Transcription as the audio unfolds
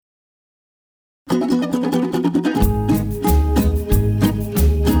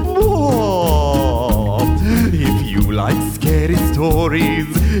like scary stories,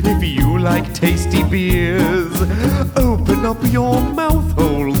 if you like tasty beers, open up your mouth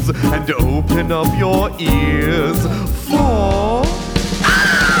holes and open up your ears for... Booze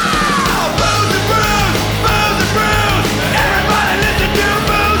and Brews! Booze and Brews! Everybody listen to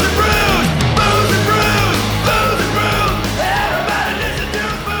Booze and Brews! Booze and Brews! Booze and Brews! Everybody listen to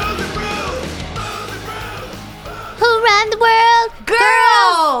Booze and Brews! Booze and Brews! Who run the world?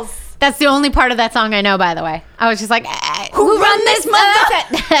 Girls! That's the only part of that song I know, by the way. I was just like, Who run this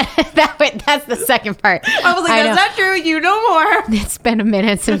mother? That's the second part. I was like, that's not true. You know more. It's been a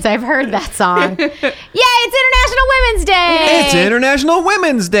minute since I've heard that song. Yeah, it's International Women's Day. It's International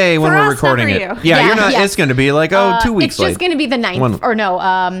Women's Day when For we're us, recording not it. for you. Yeah, Yeah, you're not. yes. It's going to be like 2 weeks It's late. just going to be the 9th. One- Or no,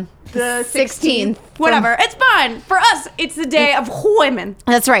 The 16th. Whatever. It's fun. For us, it's the day of women.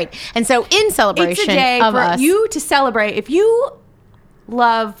 That's right. And so in celebration It's a day of for us. you to celebrate if you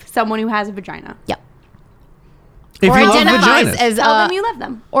love someone who has a vagina. Yeah. if Or you love identifies vaginas. as Tell them you love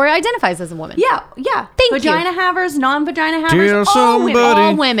them. or identifies as a woman. Yeah. Thank you. Vagina havers, non-vagina havers, Dear all women. somebody.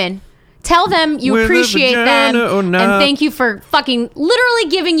 All women. Tell them you With a appreciate them vagina or and not. thank you for fucking literally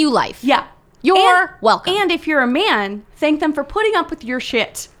giving you life. Yeah. You're welcome. And if you're a man, thank them for putting up with your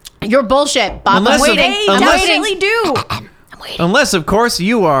shit. You're bullshit, Bob. Unless I'm of- waiting. They I'm unless- definitely do. Unless, of course,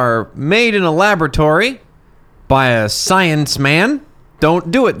 you are made in a laboratory by a science man.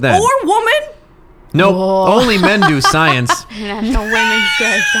 Don't do it then. Or woman. Nope. Only men do science. International Women's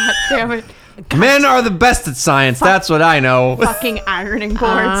Day. God damn it. Men are the best at science. That's what I know. Fucking ironing boards.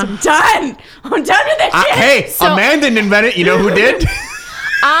 I'm done. I'm done with this shit. Hey, So- a man didn't invent it. You know who did?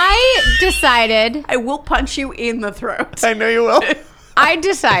 I decided I will punch you in the throat. I know you will.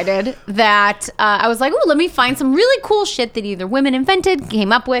 that I was like, oh, let me find some really cool shit that either women invented,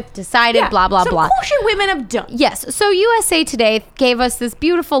 came up with, decided, blah, blah, Some blah. cool shit women have done. Yes. So USA Today gave us this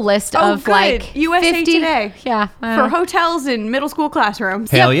beautiful list Oh, of good. like USA 50 Today. Yeah. For hotels in middle school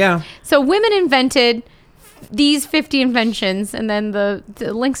classrooms. Hell yeah. So women invented these 50 inventions, and then the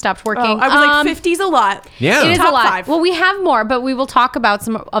link stopped working. Oh, I was like, 50's a lot. Yeah. It is Top a lot. 5. Well, we have more, but we will talk about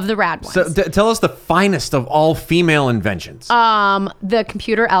some of the rad ones. So tell us the finest of all female inventions. The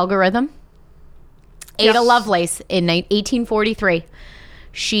computer algorithm. Ada Yes. Lovelace in 1843.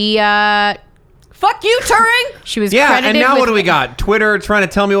 She Fuck you, Turing. was yeah, credited and now with what do we got? Twitter trying to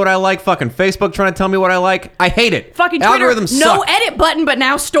tell me what I like. Fucking Facebook trying to tell me what I like. I hate it. Fucking Twitter. Algorithms No suck. edit button, but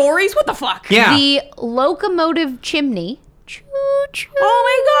now stories. What the fuck? Yeah. the locomotive chimney. Choo choo. Oh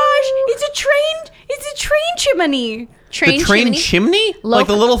my gosh. It's a train chimney. Train the train chimney. chimney? Like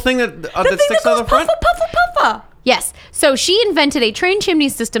the little thing that, that The thing sticks that out goes the front? puffa, puffa, puffa. Yes. So she invented a train chimney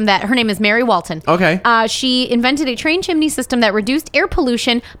system that her name is Mary Walton. Okay. She invented a train chimney system that reduced air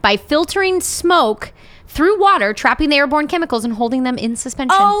pollution by filtering smoke through water, trapping the airborne chemicals and holding them in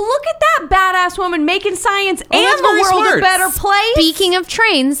suspension. Oh, look at that badass woman making science and that's the very world smart. a better place. Speaking of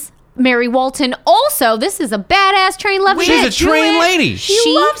trains, Mary Walton also, this is a badass train love. She's a bitch. train lady.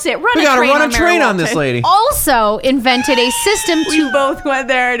 She loves it. Run We a gotta train run a on Mary train on this Walton. lady. Also invented a system We to both went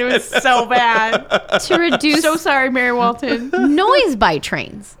there and it was so bad. reduce So sorry, Mary Walton. noise by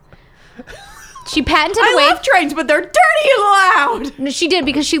trains. She patented a I way. love trains, but they're dirty and loud. No, she did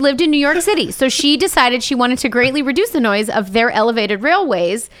because she lived in New York City. So she decided she wanted to greatly reduce the noise of their elevated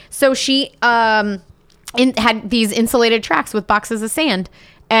railways. So she had these insulated tracks with boxes of sand.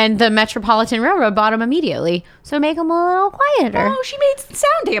 And the Metropolitan Railroad bought them immediately. So make them a little quieter. Oh, she made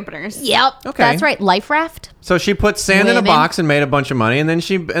sound dampeners. Yep. Okay. That's right. Life raft. So she put sand in a Women. box and made a bunch of money, and then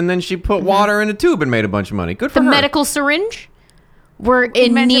she put water in a tube and made a bunch of money. Good for The her. medical syringe. We're in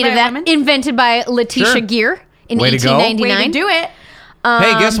Invented need by of that. women? Invented by Letitia Sure. Gear in Way to go. 1899. Way to do it.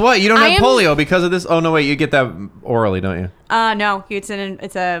 Hey, guess what? You don't I have am- polio because of this. Oh no, wait, you get that orally, don't you? No, it's a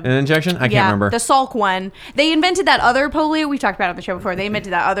An injection? I can't yeah, remember. the Salk one. They invented that other polio. We've talked about it on the show before. They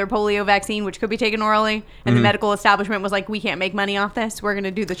invented that other polio vaccine, which could be taken orally. And Mm-hmm. the medical establishment was like, we can't make money off this. We're going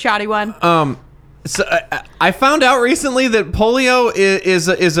to do the shoddy one. So I found out recently that polio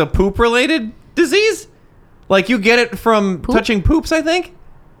is a poop related disease. Like you get it from touching poops, I think.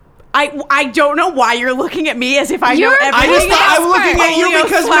 I don't know why you're looking at me as if I know You're- everything. I just thought I'm about looking at you polio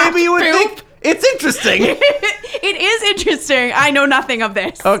because slash maybe you would poop. think it's interesting. It is interesting. I know nothing of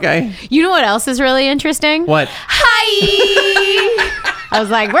this. Okay. You know what else is really interesting? What? Hi. I was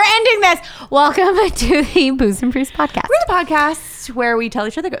like, we're ending this. Welcome to the Booze and Brews podcast. We're the podcast where we tell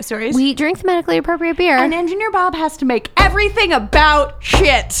each other ghost stories. We drink the medically appropriate beer. and Engineer Bob has to make everything about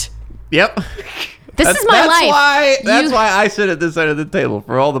shit. Yep. This is my life. That's You- why I sit at this side of the table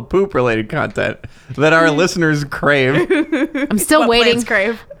for all the poop related content that our listeners crave. I'm still What waiting. plants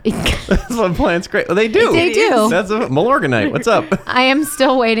crave. That's what plants great. Well, they do. They do. That's a Milorganite. What's up? I am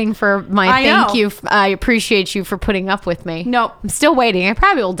still waiting for my I thank know. you. I appreciate you for putting up with me. Nope. I'm still waiting. I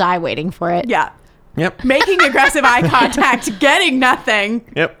probably will die waiting for it. Yeah. Yep. Making aggressive eye contact, getting nothing.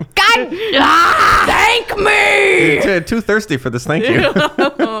 Yep. God! Thank me! Too thirsty for this. Thank you.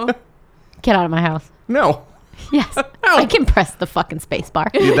 Get out of my house. No. Yes. I can press the fucking space bar.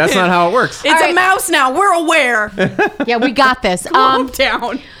 That's not how it works. It's All right. a mouse now. We're aware. Yeah, we got this. Calm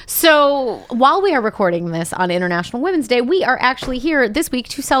down. So while we are recording this on International Women's Day, we are actually here this week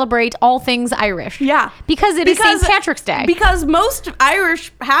to celebrate all things Irish. Yeah. Because it is St. Patrick's Day. Because most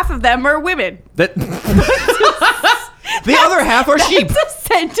Irish, half of them are women. That. The other half are sheep. That's a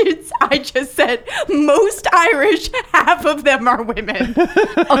sentence I just said. Most Irish, half of them are women.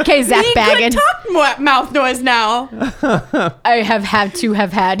 Okay, Zach He Baggins. could talk mouth noise now. I have had to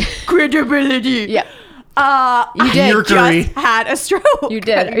have had. Credibility. Yeah. You did. Mercury. just had a stroke. You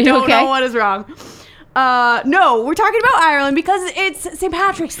did. Are you don't okay? know what is wrong. No, we're talking about Ireland because it's St.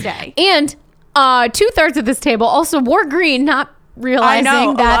 Patrick's Day. And 2/3 of this table also wore green, not realizing I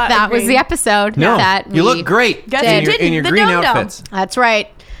know, a that lot that of was green. the episode. No. That You we look great Guess in who your, didn't? in your The green dum-dum. outfits. That's right.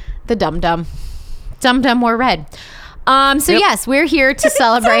 The Dum Dum. Dum Dum wore red. So Yep. yes, we're here to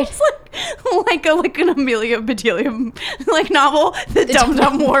celebrate. Sounds like an Amelia Bedelia like novel. The Dum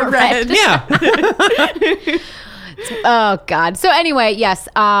Dum Wore Red. Yeah. Oh God. So anyway, yes.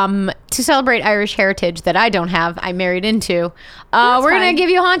 To celebrate Irish heritage that I don't have, I married into. We're gonna fine. give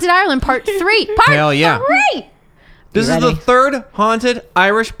you Haunted Ireland Part 3. Part Hell yeah. 3. This is the ready? third haunted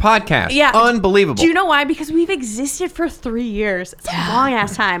Irish podcast. Yeah. Unbelievable. Do you know why? Because we've existed for 3 years. It's a long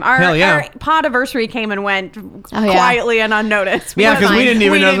ass time. Our, Hell yeah. our podiversary came and went Oh, yeah. quietly and unnoticed. Yeah, because we fine. didn't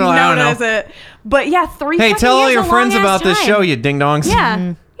even know. I don't know. notice it. But yeah, 3 Hey, fucking tell all years your is a friends long-ass about this time. show, you ding dongs.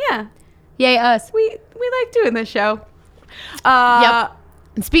 Yeah. Yeah. Yay us. We like doing this show. Yep.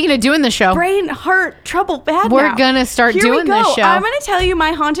 And speaking of doing the show, Brain, heart, trouble, bad We're now. gonna start Here we doing this go. show. I'm gonna tell you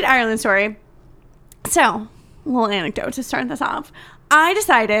my Haunted Ireland story. So, a little anecdote to start this off. I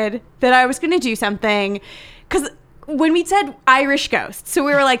decided that I was gonna do something because when we said Irish ghost, so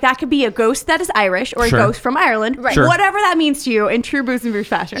we were like, that could be a ghost that is Irish or Sure. a ghost from Ireland, Right. Sure. whatever that means to you in true Booze and Brews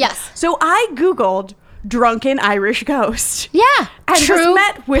fashion. Yes. So I Googled drunken Irish ghost. yeah, And true. was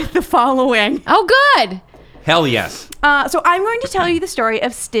met with the following. Oh, good. Hell yes. So I'm going to tell you the story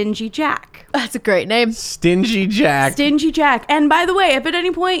of Stingy Jack. That's a great name. Stingy Jack. Stingy Jack. And by the way, if at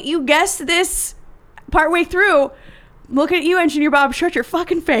any point you guess this partway through, look at you, Engineer Bob, shut your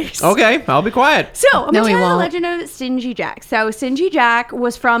fucking face. Okay, I'll be quiet. So I'm No, gonna he tell you the won't. legend of Stingy Jack. So Stingy Jack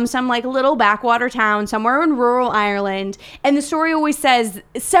was from some like little backwater town somewhere in rural Ireland, and the story always says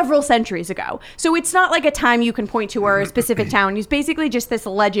several centuries ago. So it's not like a time you can point to or a specific town. It's basically just this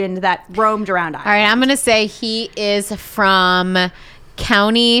legend that roamed around Ireland. All right, I'm gonna say he is from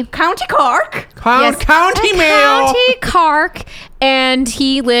County Cork. County Mayo. County Cork, and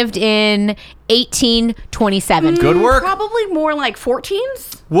he lived in 1827. Good work. Probably more like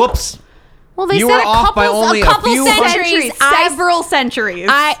 14s. Whoops. Well, they You said were off by only a few centuries. Several centuries.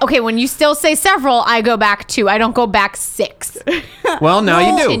 Okay, when you still say several, I go back 2. I don't go back 6. Well, now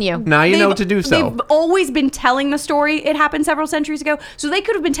you do. Continue. Now you know to do so. They've always been telling the story. It happened several centuries ago. So they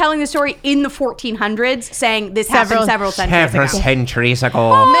could have been telling the story in the 1400s, saying this happened several centuries ago. centuries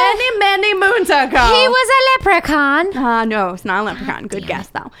ago. Many, many moons ago. He was a leprechaun. No, it's not a leprechaun. Good guess,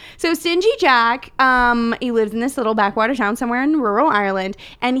 though. So Stingy Jack, he lives in this little backwater town somewhere in rural Ireland,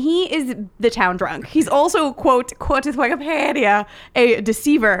 and he is the town drunk. He's also, quote with Wikipedia, a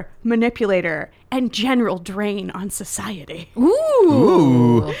deceiver, manipulator, and general drain on society.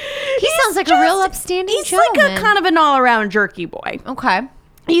 Ooh. He sounds like a real upstanding He's gentleman. like a kind of an all-around jerky boy. Okay.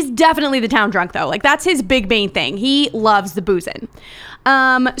 He's definitely the town drunk, though. Like, that's his big main thing. He loves the boozing.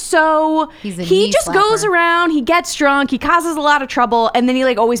 So He's a he knee just goes slapper. around, he gets drunk, he causes a lot of trouble, and then he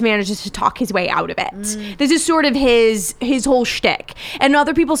like always manages to talk his way out of it. This is sort of his whole shtick. And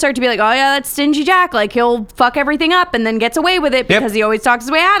other people start to be like, oh yeah, that's Stingy Jack. Like, he'll fuck everything up and then gets away with it because he always talks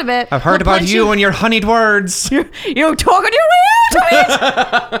his way out of it. I've heard about you and your honeyed words. You're talking your way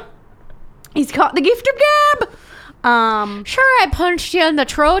out of it. He's caught the gift of gab. Sure, I punched you in the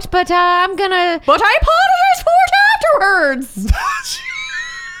throat, but I'm gonna. But I apologize for it afterwards.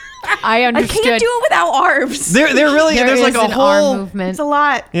 I I understood. can't do it without arms. There really There there's is like a an arm whole movement. It's a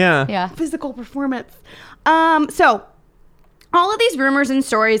lot. yeah. Yeah. Physical performance. So all of these rumors and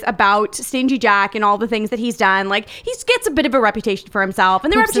stories about Stingy Jack and all the things that he's done, like he gets a bit of a reputation for himself,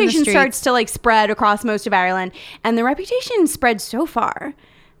 and the Poops in the reputation streets. starts to like spread across most of Ireland, and the reputation spreads so far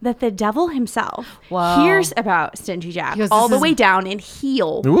that the devil himself Whoa. hears about Stingy Jack He goes, all "This the is- way down in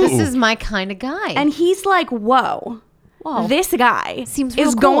heel. Ooh. This is my kind of guy. And he's like, whoa, Whoa. This guy Seems real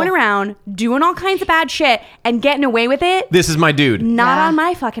is cool. going around doing all kinds of bad shit and getting away with it. This is my dude. Not Yeah. on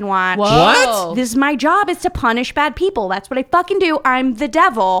my fucking watch. Whoa. This is my job, is to punish bad people. That's what I fucking do. I'm the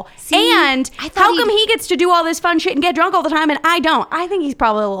devil. And I thought how come he'd- he gets to do all this fun shit and get drunk all the time and I don't? I think he's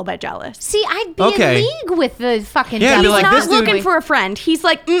probably a little bit jealous. See, I'd be Okay. in league with the fucking Yeah, I'd be devil. like, He's this not dude- looking for a friend. He's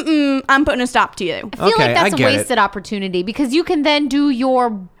like, I'm putting a stop to you. I feel Okay, like that's I a get it. wasted opportunity because you can then do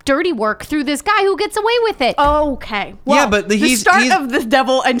your dirty work through this guy who gets away with it. Okay. Yeah, but the he's- start he's- of this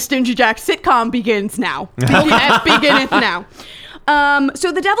Devil and Stingy Jack sitcom begins now. Beginneth now.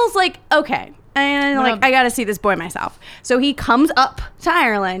 So the devil's like, okay, and like, I got to see this boy myself. So he comes up to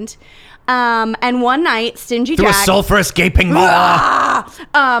Ireland, and one night, Stingy Through a Jack. sulfurous gaping maw.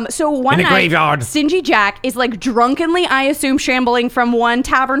 So one In a night, graveyard. Stingy Jack is like drunkenly, I assume, shambling from one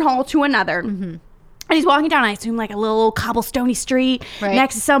tavern hall to another. And he's walking down, I assume, like a little cobblestone street Right.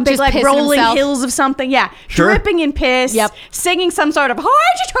 next to some big, Just like pissing rolling himself. hills of something. Yeah, Sure. dripping in piss. Yep. Singing some sort of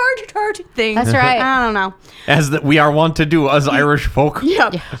hard thing. That's right. I don't know. We are wont to do as Irish folk.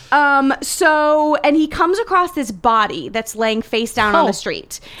 Yep. So, and he comes across this body that's laying face down on Oh. the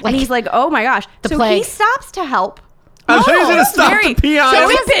street, Like and he's like, "Oh my gosh!" the So he plague. stops to help. I was gonna that's stop to pee on so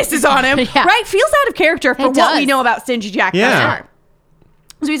him. he pisses on him. Yeah. Right? Feels out of character for It what we does. know about Stingy Jack. Yeah. thus far.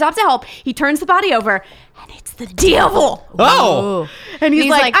 So he stops to help. He turns the body over, and it's the devil. Oh. And he's,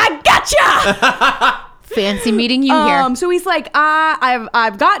 like, "I gotcha." Fancy meeting you here. So he's like,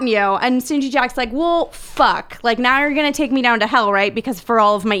 I've gotten you. And Stingy Jack's like, well, fuck. Like, now you're going to take me down to hell, right? Because for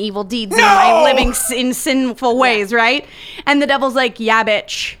all of my evil deeds and my living in sinful ways, right? And the devil's like, yeah,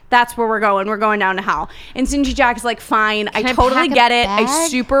 bitch. That's where we're going. We're going down to hell. And Stingy Jack's like, fine. I I totally pack a get it. I bag?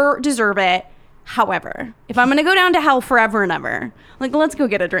 super deserve it. However, if I'm going to go down to hell forever and ever, like, let's go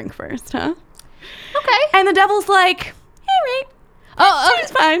get a drink first, huh? Okay. And the devil's like, all right. Oh,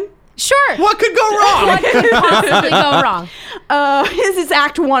 It's fine. sure. What could go wrong? What could possibly go wrong? This is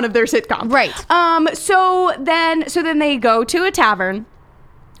act one of their sitcom. Right. So then they go to a tavern.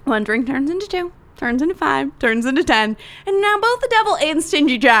 One drink turns into 2, turns into 5, turns into 10. And now both the devil and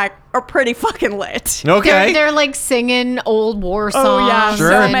Stingy Jack are pretty fucking lit. Okay. They're like singing old war songs. Oh yeah,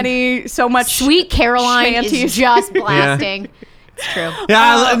 Sure. so much Sweet Caroline shanties. is just blasting. It's true.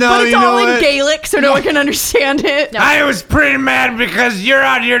 Yeah, no, but it's you all know in what? Gaelic, so no one can understand it. I was pretty mad because you're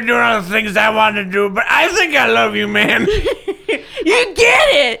out here doing all the things I want to do, but I think I love you, man. You get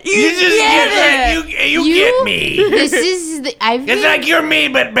it. You, You just get it. you get me. This is I've It's been, like you're me,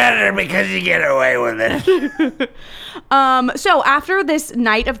 but better because you get away with it. So after this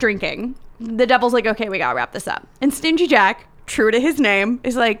night of drinking, the devil's like, okay, we gotta wrap this up. And Stingy Jack, true to his name,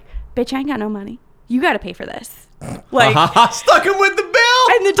 is like, bitch, I ain't got no money. You gotta pay for this. Like, Stuck him with the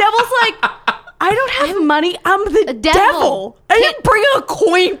bill. and the devil's like, I don't have money. I'm the devil. devil. I didn't bring a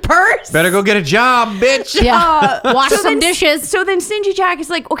coin purse. Better go get a job, bitch. yeah. Wash So some then- dishes. So then Stingy Jack is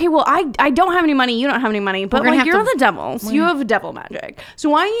like, okay, well, I don't have any money. You don't have any money. But gonna like, have you're to- the devil. So you have devil magic.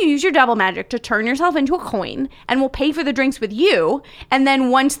 So why don't you use your devil magic to turn yourself into a coin and we'll pay for the drinks with you. And then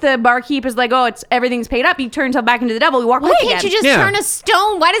once the barkeep is like, oh, everything's paid up, you turn yourself back into the devil. You walk Why away can't again. you just Yeah. turn a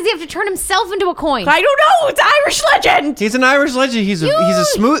stone? Why does he have to turn himself into a coin? I don't know. It's Irish legend. He's an Irish legend. He's a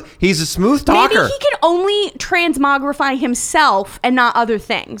smooth Maybe talker. he can only transmogrify himself and not other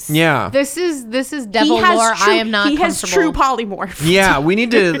things. Yeah. This is devil lore. I am not. He has true polymorph. Yeah, we need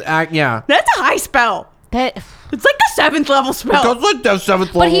to act. Yeah. That's a high spell. That, It's like the 7th level spell. like that 7th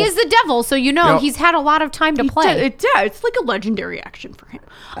level. but he is the devil, so you know Yep. he's had a lot of time to play. It's like a legendary action for him.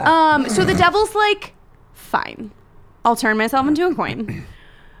 So the devil's like, fine, I'll turn myself into a coin.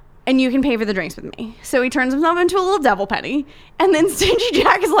 And you can pay for the drinks with me. So he turns himself into a little devil penny. And then Stingy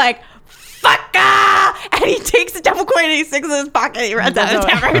Jack is like, fucka! And he takes the devil coin and he sticks it in his pocket and he runs out of the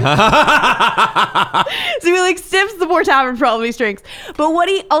tavern. So he like stiffs the poor tavern for all of these drinks. But what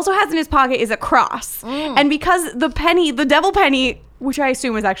he also has in his pocket is a cross. And because the devil penny, which I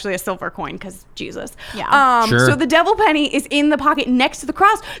assume is actually a silver coin because Jesus. Yeah. Sure. So the devil penny is in the pocket next to the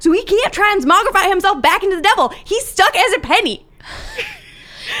cross. So he can't transmogrify himself back into the devil. He's stuck as a penny.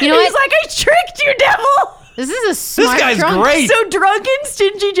 You know And he's what? like, I tricked you, devil. This is a smart guy's drunk. great. So drunken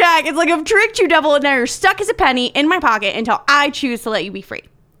Stingy Jack is like, I've tricked you, devil, and now you're stuck as a penny in my pocket until I choose to let you be free.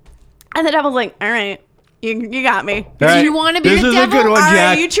 And the devil's like, all right, you got me. All right. you wanna be This the is devil? a good one, All right,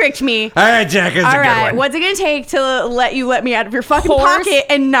 Jack. you tricked me. All right, Jack, it's All a good right, one. what's it gonna take to let me out of your fucking Horse- pocket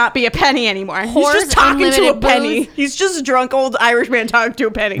and not be a penny anymore? He's Horse just talking to a unlimited penny. booze. He's just a drunk old Irish man talking to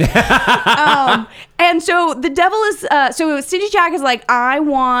a penny. And so the devil is, so Stingy Jack is like, I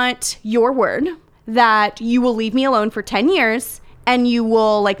want your word that you will leave me alone for 10 years and you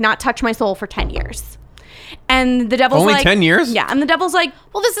will like not touch my soul for 10 years. And the devil's Only like 10 years? Yeah, and the devil's like,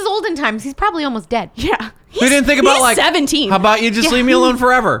 Well, this is olden times. He's probably almost dead. yeah. We didn't think about he's like 17. How about you just Yeah. leave me alone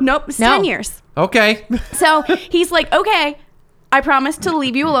forever? Nope, it's No. 10 years. Okay. So he's like, okay, I promise to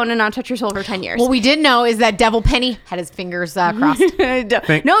leave you alone and not touch your soul for 10 years. What we did know is that Devil Penny had his fingers crossed.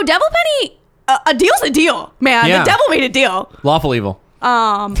 No, Devil Penny, a deal's a deal, man. Yeah. The devil made a deal. Lawful evil.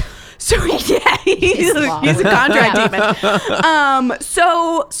 So yeah, he's a contract demon.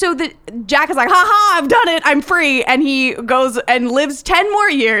 So the Jack is like, haha, I've done it, I'm free, and he goes and lives 10 more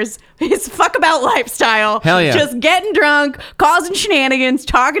years. His fuck about lifestyle. Hell yeah. Just getting drunk, causing shenanigans,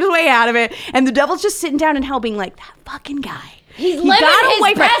 talking his way out of it, and the devil's just sitting down and helping like that fucking guy. He's He living got his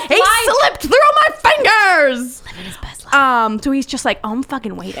away from- best He life. slipped through my fingers. Living his best life. So he's just like, oh, I'm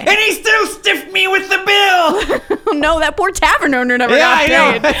fucking waiting. And he still stiffed me with the bill. No, that poor tavern owner never Yeah, got I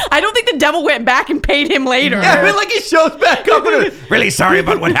know. paid. I don't think the devil went back and paid him later. I mean, like he shows back up and Really sorry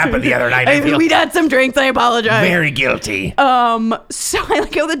about what happened the other night. I feel We'd had some drinks. I apologize. very guilty. So I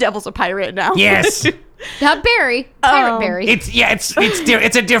like how the devil's a pirate now. Yes. Not Barry. Pirate Barry. It's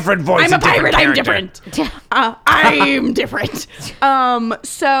it's a different voice. I'm a pirate. I'm character. different. I'm different.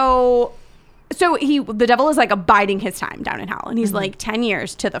 So the devil is like abiding his time down in hell, and he's like 10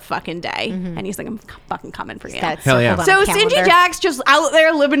 years to the fucking day, and he's like, I'm fucking coming for you. That's Hell yeah. circled on So a Stingy calendar. Jack's just out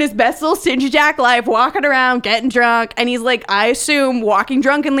there living his best little Stingy Jack life, walking around, getting drunk, and he's like, I assume, walking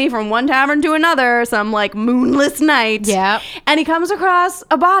drunkenly from one tavern to another, some like moonless night. Yep. And he comes across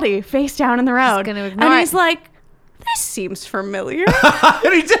a body face down in the road, gonna ignore and it. he's like, this seems familiar.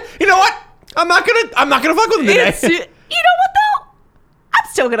 and he said, you know what? I'm not gonna fuck with him today. You know what though? I'm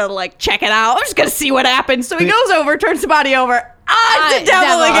still gonna like check it out. I'm just gonna see what happens. So he goes over, turns the body over. It's the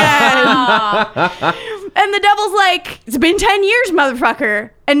devil again. And the devil's like, it's been 10 years,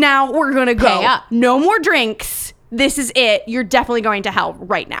 motherfucker. And now we're gonna go. Pay up. No more drinks. This is it. You're definitely going to hell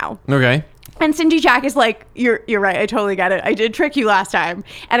right now. Okay. And Stingy Jack is like, you're right. I totally get it. I did trick you last time,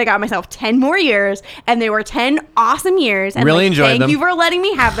 and I got myself 10 more years, and they were 10 awesome years. And Really like, enjoyed thank them. you for letting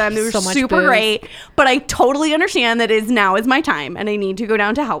me have them. They were So much super booze. great. But I totally understand that now is my time, and I need to go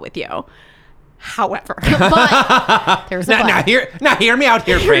down to hell with you. However, But there's a but. Hear me out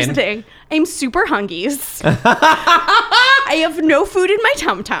here, here's the friend. thing. I'm super hungies. I have no food in my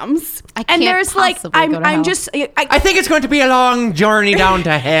tum-tums. I And can't there's like, possibly go to I'm hell. just, I think it's going to be a long journey down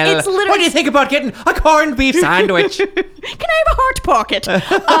to hell. It's literally- What do you think about getting a corned beef sandwich? can I have a heart pocket?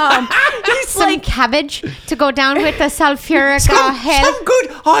 He's Some like, cabbage to go down with the sulfuric hell. some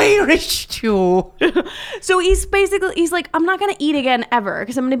good Irish stew. so he's like, I'm not gonna eat again ever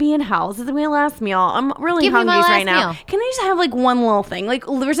because I'm gonna be in hell. This is gonna be my last meal. I'm really Give me hungry my right last now. meal. Can I just have like one little thing? Like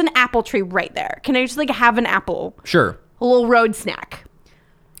there's an apple tree right there. Can I just like have an apple? Sure. A little road snack.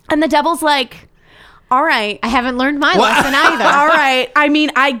 And the devil's like, all right. I haven't learned my What? lesson either. All right. I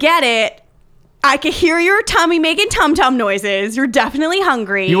mean, I get it. I can hear your tummy making tum-tum noises. You're definitely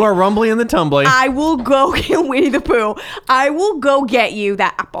hungry. You are rumbly in the tumbly. I will go get Winnie the Pooh. I will go get you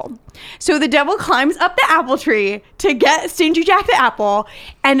that apple. So the devil climbs up the apple tree to get Stingy Jack the apple.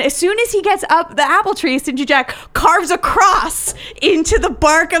 And as soon as he gets up the apple tree, Stingy Jack carves a cross into the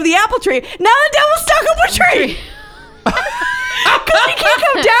bark of the apple tree. Now the devil's stuck up a tree. Because he can't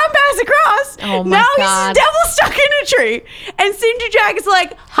come down past the cross. Oh my now God. he's devil stuck in a tree. And Stingy Jack is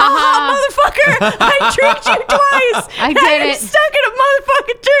like, ha motherfucker, I tricked you twice. I did I'm it. stuck in a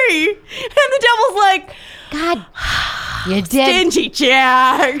motherfucking tree. And the devil's like, God, you did. Stingy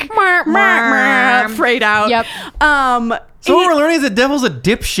Jack. Afraid out. Yep. so what we're learning is the devil's a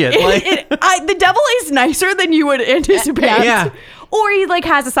dipshit. Like, The devil is nicer than you would anticipate. Yeah. Or he like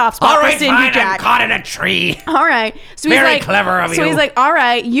has a soft spot All for right, Stingy fine. I'm Jack. caught in a tree. All right. So Very he's like, clever of So you. he's like, all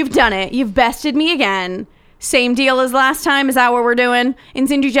right, you've done it. You've bested me again. Same deal as last time. Is that what we're doing? And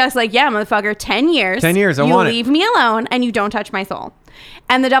Stingy Jack's like, yeah, motherfucker, 10 years. 10 years, I you want it. leave me alone and you don't touch my soul.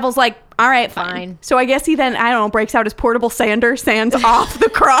 And the devil's like, all right, fine. So I guess he then, I don't know, breaks out his portable sander, sands off the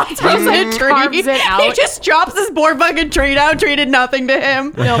cross from the tree. Carves it out. He just drops this poor fucking tree down, treated nothing to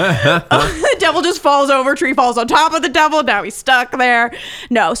him. The devil just falls over, tree falls on top of the devil. Now he's stuck there.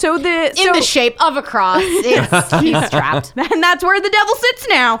 No, so In the shape of a cross. He's trapped. and that's where the devil sits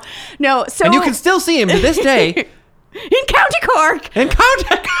now. No, so and you can still see him to this day in County Cork. in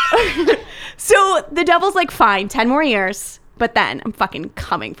contact. So the devil's like, fine, 10 more years. But then I'm fucking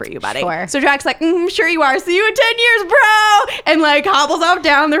coming for you, buddy. Sure. So Jack's like, sure you are. See you in 10 years, bro. And like hobbles off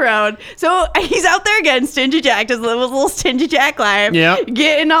down the road. So he's out there again, Stingy Jack, just live his little Stingy Jack life. Yep.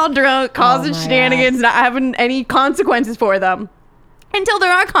 Getting all drunk, causing Oh my shenanigans, not having any consequences for them. Until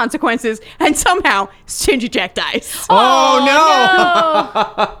there are consequences. And somehow Stingy Jack dies. Oh,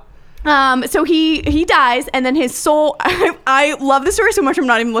 no. So he dies, and then his soul. I love this story so much. I'm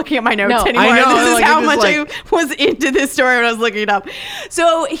not even looking at my notes No. anymore. I know, This is like, how it much just, I was into this story when I was looking it up.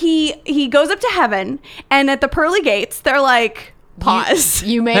 So he goes up to heaven, and at the pearly gates, they're like, "Pause.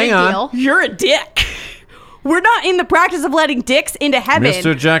 You made Hang a on. deal. You're a dick. We're not in the practice of letting dicks into heaven."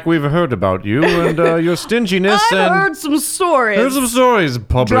 Mr. Jack, we've heard about you and your stinginess I've and heard some stories. here's some stories.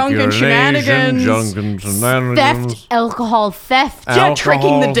 Public Drunken urination, shenanigans. drunken shenanigans. Theft, alcohol theft, Yeah,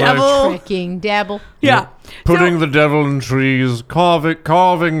 tricking the alcohol, devil. tricking devil. Yeah. Putting So- the devil in trees,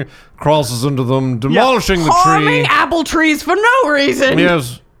 carving crosses into them, demolishing the harming tree. apple trees for no reason.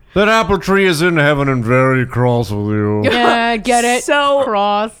 Yes, that apple tree is in heaven and very cross with you. Yeah, get it. So-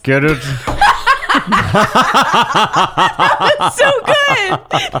 cross. Get it? So good.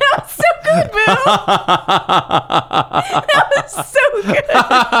 That was so good, Boo. That was so good.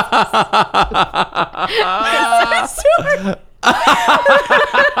 So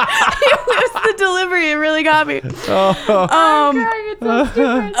it was the delivery. It really got me.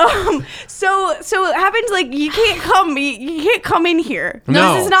 So it happens like you can't come in here.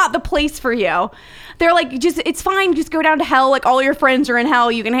 No. This is not the place for you. They're like, it's fine. Just go down to hell. Like all your friends are in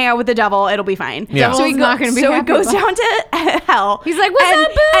hell. You can hang out with the devil. It'll be fine. Yeah. So he Devil's not gonna be so he happy goes about down to hell. He's like, "What's and,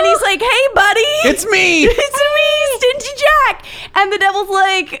 up, boo?" And he's like, "Hey, buddy, It's me. it's me, Stingy Jack." And the devil's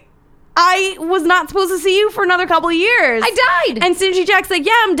like, "I was not supposed to see you for another couple of years. I died." And Stingy Jack's like,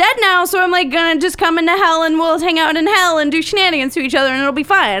 "Yeah, I'm dead now, so I'm like gonna just come into hell and we'll hang out in hell and do shenanigans to each other and it'll be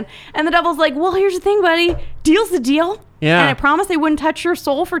fine." And the devil's like, "Well, here's the thing, buddy. Deal's the deal. Yeah. And I promised I wouldn't touch your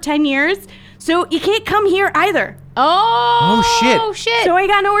soul for 10 years, so you can't come here either." Oh, shit. Oh, shit. So I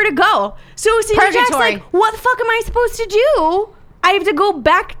got nowhere to go. So Stingy Jack's Purgatory. like, "What the fuck am I supposed to do? I have to go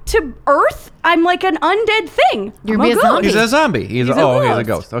back to Earth? I'm like an undead thing. You're I'm be a ghost." zombie. He's a zombie. He's a ghost.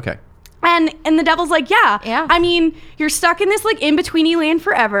 ghost. Okay. And the devil's like, yeah. Yeah. I mean, you're stuck in this like in-betweeny land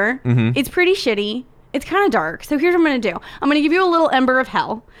forever. It's pretty shitty. It's kind of dark. So here's what I'm going to do. I'm going to give you a little ember of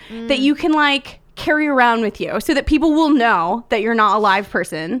hell that you can like carry around with you so that people will know that you're not a live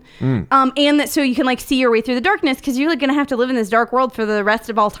person. And that so you can like see your way through the darkness because you're like going to have to live in this dark world for the rest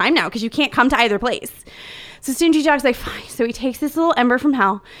of all time now because you can't come to either place. So Stingy Jack's like, fine. So he takes this little ember from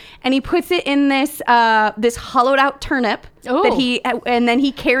hell and he puts it in this this hollowed out turnip Ooh. and then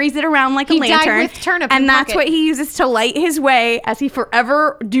he carries it around like He a died lantern. with turnip in And that's pocket. what he uses to light his way as he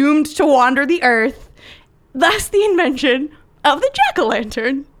forever doomed to wander the earth. Thus the invention of the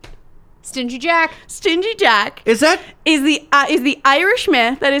jack-o'-lantern. Stingy Jack. Stingy Jack Is that is the Irish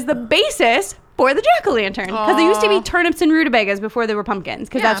myth that is the basis for the jack-o'-lantern. Because there used to be turnips and rutabagas before they were pumpkins,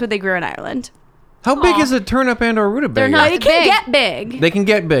 because Yeah. that's what they grew in Ireland. how big is a turnip and or rutabaga? They're not They can big. get big. They can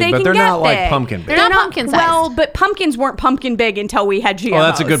get big, They but can they're get not like big. pumpkin big. They're not pumpkin-sized. Well, but pumpkins weren't pumpkin big until we had GMOs. Oh,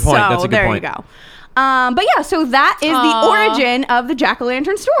 that's a good point. So That's a good there point. you go. But yeah, so that is Aw. the origin of the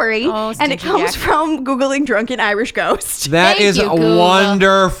jack-o'-lantern story. Oh, and it Stingy comes Jack. from Googling drunken Irish ghost. That Thank is you, Google.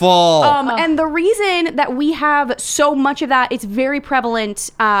 wonderful. And the reason that we have so much of that, it's very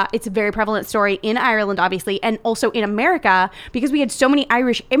prevalent. It's a very prevalent story in Ireland, obviously, and also in America because we had so many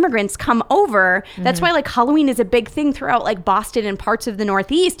Irish immigrants come over. That's why like Halloween is a big thing throughout like Boston and parts of the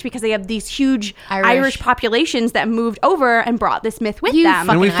Northeast because they have these huge Irish populations that moved over and brought this myth with You them.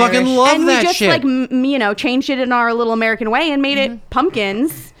 and we fucking fucking Irish. love and that we just shit. like changed it in our little American way and made it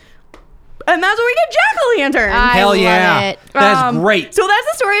pumpkins. And that's where we get jack-o'-lanterns. I Hell love yeah. it. That's great. So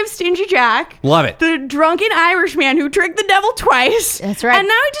that's the story of Stingy Jack. Love it. The drunken Irishman who tricked the devil twice. That's right. And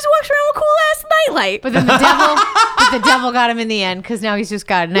now he just walks around with a cool ass nightlight. But then the devil got him in the end because now he's just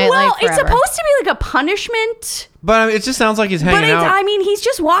got a nightlight well, it's forever. supposed to be like a punishment. But it just sounds like he's But hanging out. I mean, he's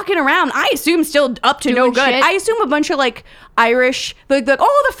just walking around. I assume still up to no Doing good. shit. I assume a bunch of like Irish, like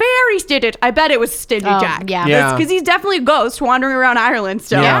oh, the fairies did it. I bet it was Stingy Oh, Jack. yeah. Yeah. Because he's definitely a ghost wandering around Ireland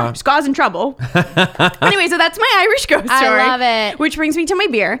still. Yeah. Just causing trouble. Anyway, so that's my Irish ghost I story. love it. Which brings me to my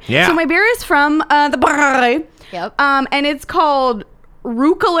beer. Yeah. So my beer is from the Bray. Yep. And it's called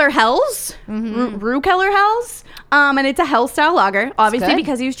Rukeller Hells. Rukeller Hells. And it's a hell style lager, obviously good.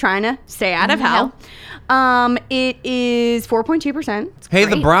 because he was trying to stay out of hell. It is 4.2%. Hey,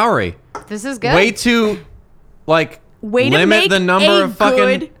 the brewery. This is good. Way to like Way to limit make the number a of fucking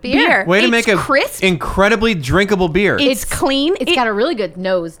good beer. way to It's make a crisp. incredibly drinkable beer. It's clean. It's got a really good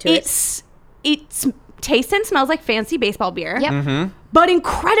nose to it. It's tastes and smells like fancy baseball beer. Yep. Mm-hmm. But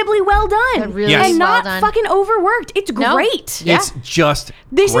incredibly well done. But really Yes. and well not done. fucking overworked. It's No. great. Yeah. It's just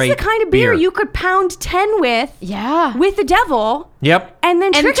This great is the kind of beer you could pound 10 with Yeah. with the devil Yep. and then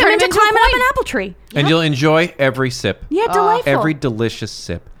And trick him turn him into into a climbing up coin. an apple tree. And you'll enjoy every sip. Yeah, delightful. Every delicious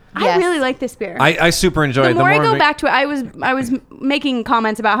sip. I Yes. really like this beer. I super enjoy the it. more I go we- back to it, I was making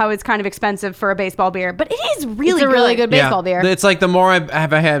comments about how it's kind of expensive for a baseball beer, but it is really It's a really good Yeah. baseball beer. It's like the more I've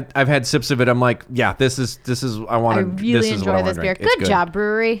had sips of it, I'm like, yeah, this is I I want to. really this is what I enjoy wanna this beer. drink. It's Good job,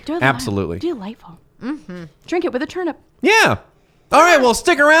 brewery. Absolutely. Delightful. Drink it with a turnip. Yeah. All right, well,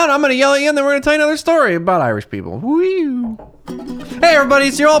 stick around. I'm going to yell at you, and then we're going to tell you another story about Irish people. Woo. Hey, everybody,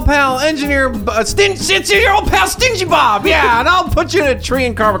 it's your old pal, engineer, it's your old pal, Stingy Bob. Yeah, and I'll put you in a tree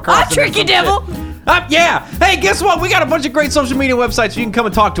and carve a cross. I'll trick you, devil. Yeah. Hey, guess what? We got a bunch of great social media websites so you can come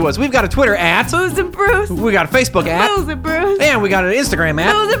and talk to us. We've got a Twitter at. Booze and Bruce. We got a Facebook at. Booze and Bruce. And we got an Instagram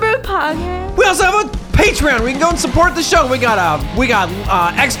at. Booze and Bruce podcast. We also have a Patreon where you can go and support the show. We got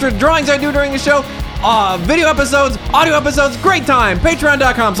extra drawings I do during the show, video episodes, audio episodes, great time.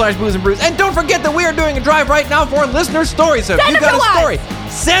 Patreon.com/Booze and Brews. And don't forget that we are doing a drive right now for listener stories. So if Send you them got to a us. story,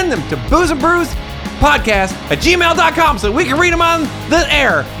 send them to Booze and Brews podcast at gmail.com so we can read them on the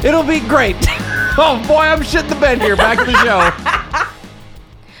air. It'll be great. Oh boy, I'm shitting the bed here. Back to the show.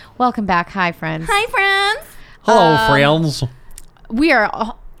 Welcome back. Hi, friends. Hi, friends. Hello, friends. We are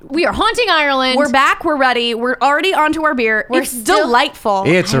haunting Ireland. We're back. We're ready. We're already onto our beer. We're It's still- delightful.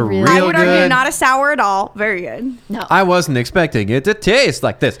 It's a really- I real would argue good. not a sour at all. Very good. No. I wasn't expecting it to taste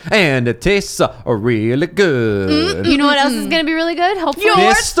like this, and it tastes really good. You know what else is going to be really good? Hopefully. Your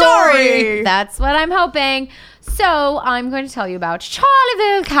This story. That's what I'm hoping. So I'm going to tell you about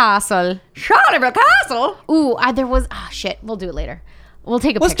Charleville Castle. Charleville Castle. Ooh, there was. Oh shit. We'll do it later. We'll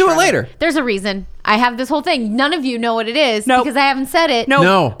take a. Let's picture do it of later. There's a reason. I have this whole thing. None of you know what it is Nope. because I haven't said it.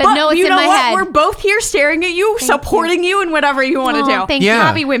 No. But no, it's you in know my what? head. We're both here staring at you, supporting you in whatever you want to Oh, do. thank Yeah. you.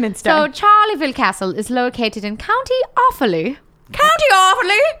 Happy Women's Day. So Charleville Castle is located in County Offaly. County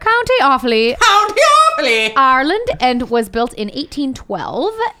Offaly. County Offaly, County Offaly. Ireland, and was built in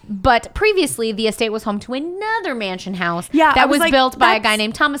 1812. But previously, the estate was home to another mansion house Yeah, I that was was like, built by a that's- guy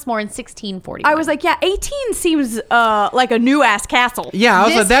named Thomas More in 1640. I was like, yeah, 18 seems like a new ass castle. Yeah, I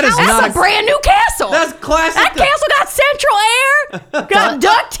was This like, that is house- not That's a brand new castle. That's classic. That castle got central air, got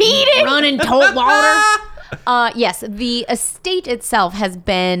duct heating. running cold water. Yes, the estate itself has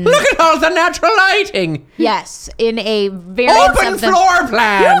been Look at all the natural lighting. yes in a variance Open of the, floor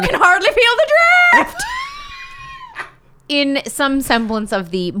plan. You can hardly feel the draft. in some semblance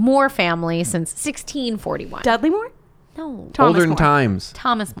of the More family since 1641. Dudley Moore? No, Thomas Older More. times.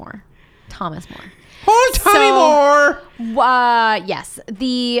 Thomas More. Thomas More. Old Tommy So- Moore. Yes.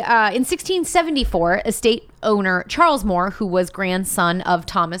 The in 1674, estate owner Charles Moore, who was grandson of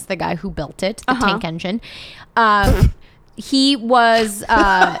Thomas, the guy who built it, the tank engine, he was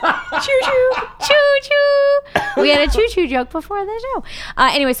choo choo choo choo. We had a choo choo joke before the show.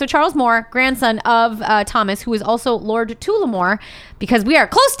 Anyway, so Charles Moore, grandson of Thomas, who is also Lord Tullamore, because we are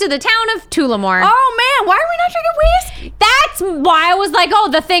close to the town of Tullamore. Oh man, why are we not drinking whiskey? That's why I was like, oh,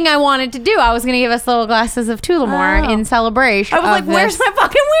 the thing I wanted to do. I was going to give us little glasses of Tullamore Oh. in celebration. I was like, of where's this. my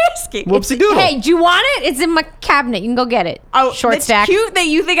fucking whiskey? Whoopsie doodle. Hey, do you want it? It's in my cabinet. You can go get it. Short that's stack. cute that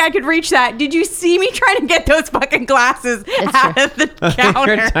you think I could reach that. Did you see me trying to get those fucking glasses That's out true. of the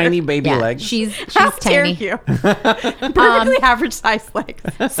counter? Your tiny baby Yeah, legs. she's How dare tiny. you? Perfectly average size legs.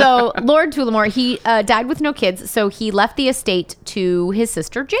 So Lord Tullamore, he died with no kids, so he left the estate to his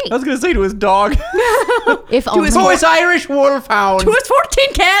sister Jane. I was gonna say to his dog. If only. his Oh, it's Irish Wolfhound. To his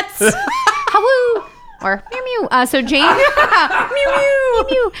 14 cats. Hawoo! Or mew mew. So Jane, mew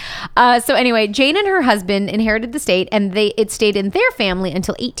mew. So anyway, Jane and her husband inherited the estate, and it stayed in their family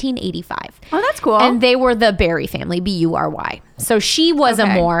until 1885. Oh, that's cool. And they were the Barry family, Bury. So she was a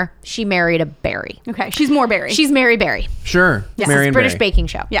Okay. Moore. She married a Barry. Okay, she's more berry. She's Mary Barry. Sure. Yes, Marion it's British Barry. baking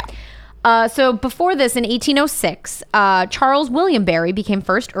show. yeah. So before this, in 1806, Charles William Barry became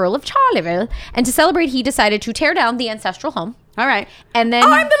first Earl of Charleville, and to celebrate, he decided to tear down the ancestral home. All right. And then I'm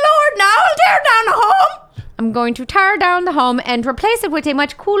the Lord now. I'll tear down the home. I'm going to tear down the home and replace it with a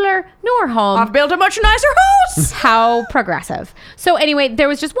much cooler, newer home. I've built a much nicer house. How progressive. So anyway, there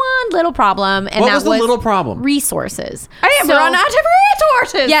was just one little problem, and What that was the little problem? Resources. I have So- run out of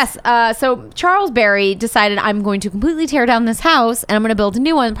resources. Yes. So Charles Barry decided, I'm going to completely tear down this house and I'm going to build a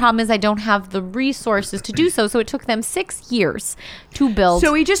new one. The problem is I don't have the resources to do so. So it took them 6 years to build.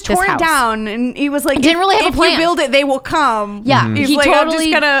 So he just this tore it house. down, and he was like, Didn't really have a if plan. you build it, they will come. Yeah, He's he like,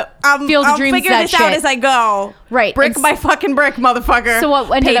 totally I'm just gonna Field of I'll Dreams figure that this out shit. as I go. Right, brick and by fucking brick, motherfucker. So what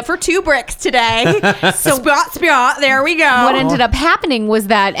ended Paid up- for 2 bricks today? Spot. There we go. What ended up happening was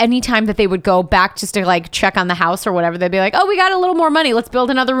that anytime that they would go back just to like check on the house or whatever, they'd be like, oh, we got a little more money. Let's build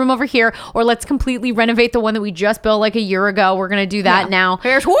another room over here, or let's completely renovate the one that we just built like a year ago. We're going to do that now.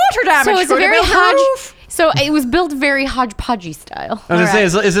 There's water damage. So it's a Gonna very build a roof. So it was built very hodgepodgey style. I was gonna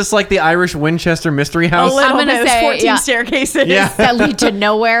say, is this like the Irish Winchester Mystery House? A little I'm gonna bit. say, 14 yeah. staircases. Yeah. That lead to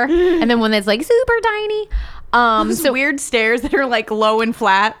nowhere. And then one that's like super tiny. Those weird stairs that are like low and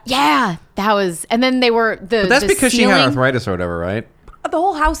flat. Yeah, that was, and then they were But that's because she had ceiling- arthritis or whatever, right? The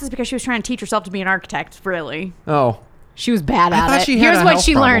whole house is because she was trying to teach herself to be an architect, really. Oh. She was bad I at thought it. she had Here's a what health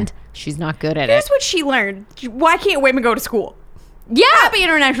she problem. learned. She's not good at Here's it. what she learned. Why can't women go to school? Yeah. Happy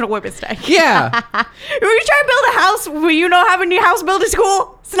International Women's Day. Yeah. If you try to build a house where you don't have any house built in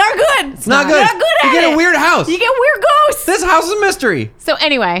school, it's not good. It's not good. You're not good at You get it. a weird house. You get weird ghosts. This house is a mystery. So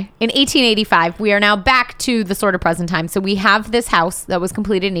anyway, in 1885, we are now back to the sort of present time. So we have this house that was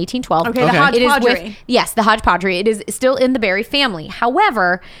completed in 1812. Okay, Okay. the It is hodgepodgery. with, yes, the hodgepodgery. It is still in the Barry family.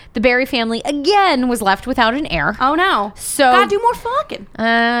 However, the Barry family again was left without an heir. Oh no. So- gotta do more fucking.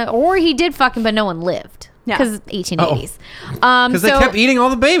 Or he did fucking, but no one lived. Yeah. Because 1880s. Because they kept eating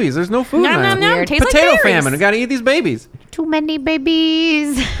all the babies. There's no food Nom, in nom, there. nom. Weird. Tastes like Potato berries. famine. We gotta eat these babies. Too many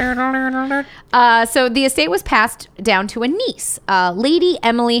babies. So the estate was passed down to a niece, Lady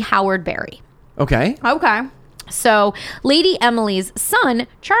Emily Howard Barry. Okay. Okay. So Lady Emily's son,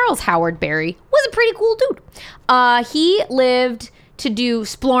 Charles Howard Barry, was a pretty cool dude. He lived to do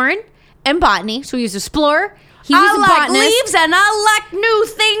exploring and botany. So he was an explorer. He was I a like botanist. leaves and I like new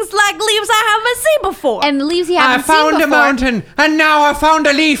things like leaves I haven't seen before. And the leaves he I hadn't seen found before. a mountain, and now I found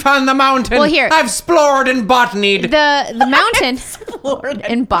a leaf on the mountain. Well, here. I've explored and botanied. The mountain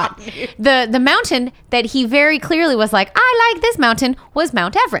in the mountain that he very clearly was like, I like this mountain, was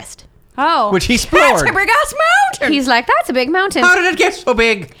Mount Everest. oh. Which he That's explored. a big ass mountain. He's like, that's a big mountain. How did it get so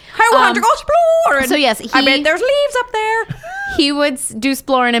big? I want to go exploring. so yes, I he- bet there's leaves up there. He would do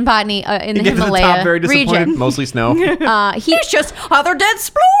exploring and botany in the Get to the Himalaya top, very disappointed. region. Mostly snow. It's just other dead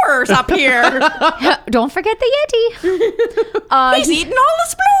explorers up here. Don't forget the Yeti. He's eating all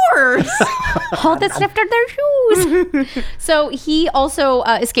the explorers. All that sniffed at their shoes. So he also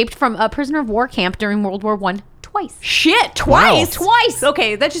escaped from a prisoner of war camp during World War I twice. Shit, twice. Wow. Twice.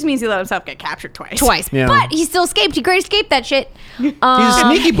 Okay, that just means he let himself get captured twice. Twice. Yeah. But he still escaped. He great escaped that shit. He's a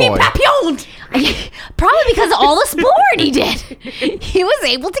sneaky He boy. papilloned. Probably because of all the exploring he did. He was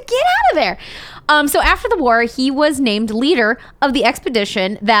able to get out of there. So after the war, he was named leader of the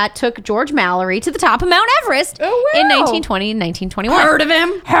expedition that took George Mallory to the top of Mount Everest Oh, in wow. 1920 and 1921. Heard of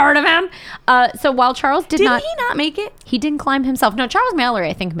him? Heard of him. So while Charles did Did not, he not make it? he didn't climb himself. No, Charles Mallory,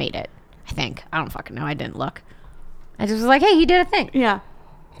 I think, made it. I think. I don't fucking know. I didn't look. I just was like, hey, he did a thing. Yeah.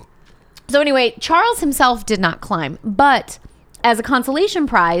 So anyway, Charles himself did not climb, but as a consolation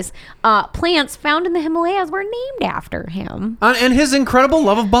prize, plants found in the Himalayas were named after him. And his incredible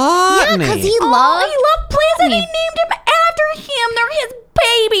love of botany. because he Oh, loved he loved plants and he botany. named him after him. They're his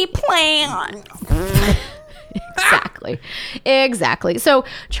baby plants. Exactly. So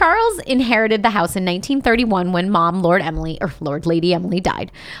Charles inherited the house in 1931 when Mom, Lord Lady Emily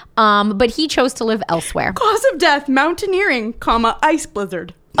died. But he chose to live elsewhere. Cause of death, mountaineering, ice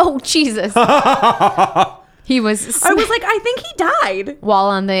blizzard. Oh, Jesus. He was I was like, I think he died. while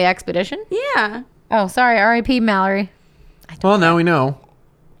on the expedition. Yeah. Oh, sorry. R.I.P. Mallory. Well, now we know.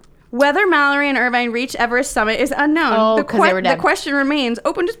 Whether Mallory and Irvine reached Everest summit is unknown. Oh, the, 'cause they were dead. the question remains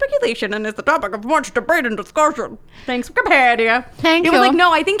open to speculation and is the topic of much debate and discussion. Thanks, Wikipedia. Thank It you. was like,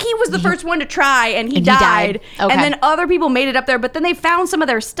 no, I think he was the first one to try and he And he died. died. Okay. And then other people made it up there, but then they found some of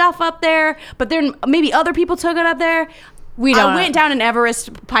their stuff up there, but then maybe other people took it up there. We don't I went down an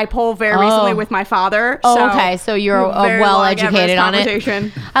Everest pipe hole very recently with my father. Oh, okay. So you're very well long educated Everest on it.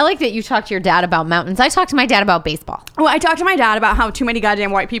 conversation. I like that you talked to your dad about mountains. I talked to my dad about baseball. Well, I talked to my dad about how too many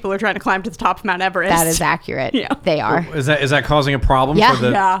goddamn white people are trying to climb to the top of Mount Everest. That is accurate. Yeah. They are. Is that causing a problem Yeah. for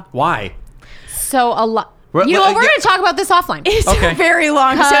the? Yeah. Why? So a lot. Well, You know what? We're yeah. going to talk about this offline. It's Okay. very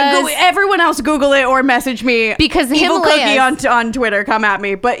long. So 'Cause- everyone else Google it or message me. Because the Evil Himalayas- Cookie on Twitter, come at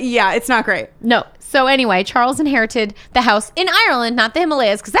me. But yeah, it's not great. No. So anyway, Charles inherited the house in Ireland, not the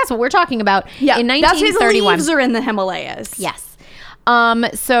Himalayas, because that's what we're talking about. Yeah, in that's his 1931. leaves are in the Himalayas. Yes.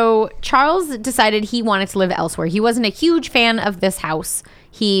 So Charles decided he wanted to live elsewhere. He wasn't a huge fan of this house.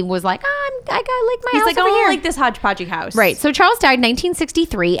 He was like, I got like my He's house like, over oh, here. like this hodgepodgey house. Right. So Charles died in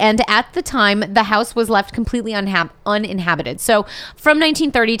 1963, and at the time, the house was left completely uninhabited. So from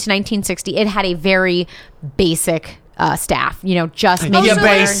 1930 to 1960, it had a very basic staff. You know, just maybe Yeah,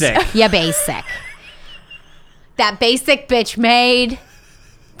 clerks. basic. Yeah, basic. That basic bitch maid.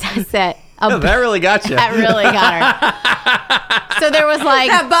 That's it. That really got you. That really got her. So there was like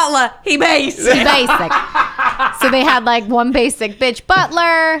That butler, he base. basic. So they had like one basic bitch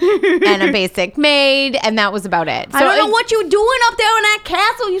butler and a basic maid, and that was about it. So I don't know it- what you doing up there in that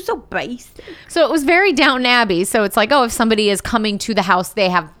castle. You so basic. So it was very Downton Abbey. So it's like, oh, if somebody is coming to the house, they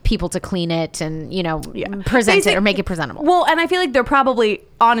have people to clean it and, you know, present it Basic- or make it presentable. Well, and I feel like they're probably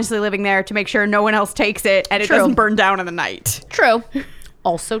honestly living there to make sure no one else takes it and it True. doesn't burn down in the night. True.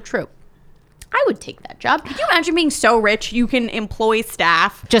 Also true. I would take that job. Can you imagine being so rich you can employ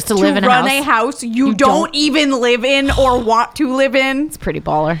staff Just to live in a run house? a house you don't- don't even live in or want to live in? It's pretty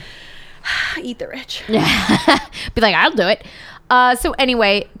baller. Eat the rich. Be like, I'll do it. So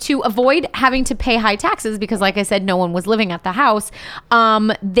anyway, to avoid having to pay high taxes, because like I said, no one was living at the house,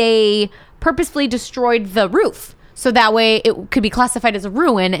 they purposefully destroyed the roof. So that way it could be classified as a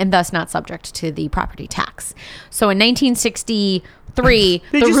ruin and thus not subject to the property tax. So in 1963,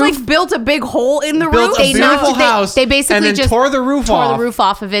 They the just roof like built a big hole in the Built roof. a beautiful house. They basically and then just tore the roof off. Tore the roof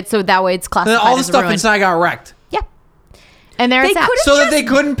off of it, so that way it's And classified then all the as a stuff ruin. inside got wrecked. Yeah, and there They it's at. could've So that just- they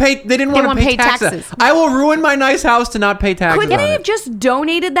couldn't pay. They didn't want to won't pay pay taxes. taxes. I will ruin my nice house to not pay taxes. Couldn't on they it. have just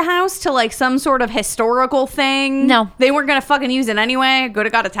donated the house to like some sort of historical thing? No. They weren't gonna fucking use it anyway. Could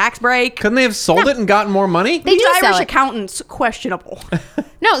have got a tax break. Couldn't they have sold it and gotten more money? They These do sell Irish it. accountants, questionable.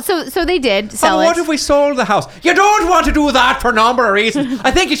 No, so they did But sell what it. if we sold the house? You don't want to do that for a number of reasons. I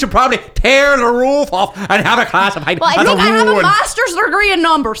think you should probably tear the roof off and have it classified Well, I as think a I have a ruin. master's degree in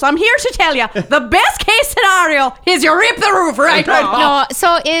numbers. I'm here to tell you the best case scenario is you rip the roof right off. No,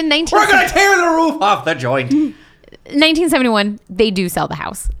 so in We're gonna tear the roof off the joint. 1971, they do sell the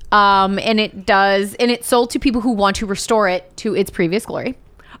house. And it's sold to people who want to restore it to its previous glory.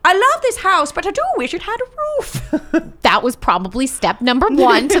 I love this house, but I do wish it had a roof. That was probably step number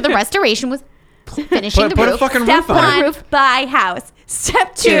 1 to the restoration was finishing the Put a roof. fucking Step roof on it. one, Roof. buy house.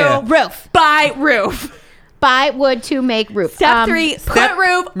 Step two, Yeah. Roof. buy roof. Buy wood to make roof. Step three, put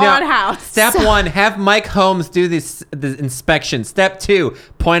roof on house. Step 1, have Mike Holmes do the inspection. Step 2,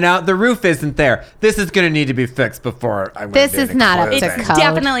 point out the roof isn't there. This is going to need to be fixed before I'm This is not up to It's code.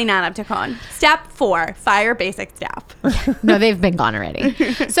 definitely not up to code. Step 4, fire basic staff. No, they've been gone already.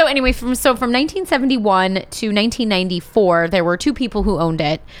 So anyway, from 1971 to 1994, there were 2 people who owned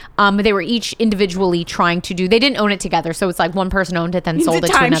it. They were each individually trying to do. They didn't own it together, so it's like one person owned it, then sold it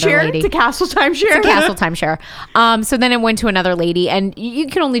It's a to another timeshare. lady. It's a castle timeshare. It's a castle timeshare. So then it went to another lady, and you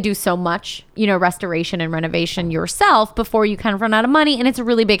can only do so much, restoration and renovation yourself before you kind of run out of money. And it's a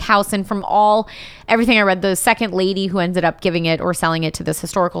really big house. And from everything I read, the second lady who ended up giving it or selling it to this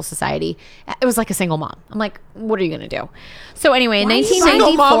historical society, it was like a single mom. I'm like, what are you going to do? So anyway, in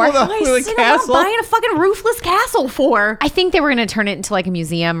Single mom 1994, with a- Why is with a single mom castle? buying a fucking roofless castle for? I think they were going to turn it into like a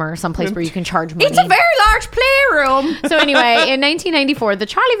museum or someplace where you can charge money. It's a very large playroom. So anyway, in 1994, the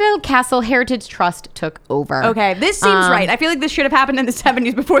Charleville Castle Heritage Trust took over. Okay, this seems right. I feel like this should have happened in the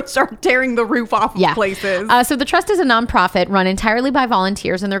 70s before they started tearing the roof off of places. So the trust is a nonprofit run entirely by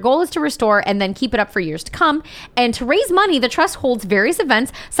volunteers, and their goal is to restore and then keep it up for years to come. And to raise money, the trust holds various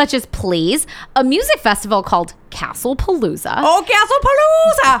events such as plays, a music festival called Castle Palooza, Oh, Castle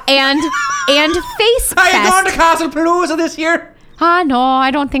Palooza! and Face Are you going to Fest. Castle Palooza this year? No,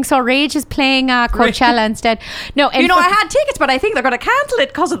 I don't think so. Rage is playing Coachella instead. No, and I had tickets, but I think they're going to cancel it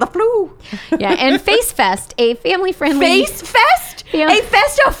because of the flu. yeah, and Face Fest, a family-friendly Face Fest? Yeah. A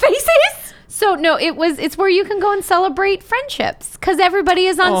fest of faces? So no, it's where you can go and celebrate friendships because everybody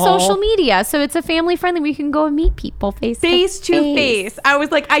is on Aw. social media. So it's a family friendly where you can go and meet people face To face. I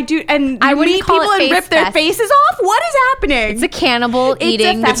was like, I do, and I you wouldn't meet call people it and Face rip their Fest. faces off? What is happening? It's a cannibal It's a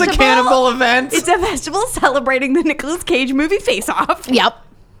eating. fest- It's a Festival? cannibal event. It's a festival celebrating the Nicolas Cage movie Face Off. Yep.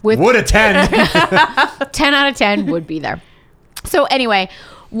 With Would attend. 10 out of 10 would be there. So anyway,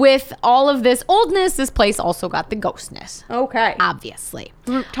 with all of this oldness, this place also got the ghostness, Okay. obviously.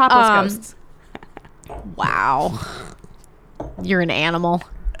 Topless Um, ghosts. Wow. You're an animal.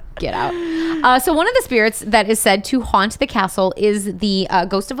 Get out. So one of the spirits that is said to haunt the castle is the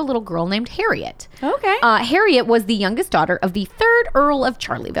ghost of a little girl named Harriet. Okay. Harriet was the youngest daughter of the 3rd Earl of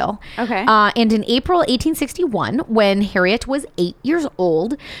Charleville. Okay. And in April 1861, when Harriet was 8 years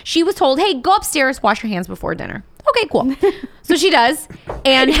old, she was told, hey, go upstairs, wash your hands before dinner. Okay, cool. So she does.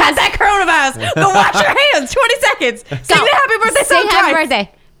 And Has that coronavirus. Go wash your hands. 20 seconds. Sing the happy birthday Sing song happy twice.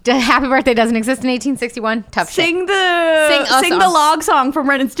 birthday. Happy birthday doesn't exist in 1861. Tough shit. Sing the Sing a the song. log song from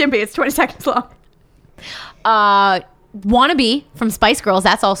Ren and Stimpy. It's 20 seconds long. Wannabe from Spice Girls.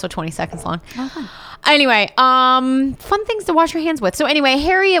 That's also 20 seconds long. Anyway, fun things to wash your hands with. So anyway,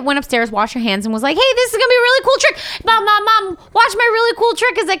 Harriet went upstairs, washed her hands, and was like, hey, this is going to be a really cool trick. Mom, watch my really cool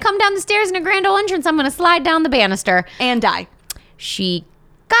trick as I come down the stairs in a grand old entrance. I'm going to slide down the banister. And die. She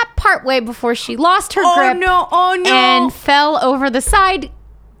got partway before she lost her Oh, grip no. Oh, no. and fell over the side,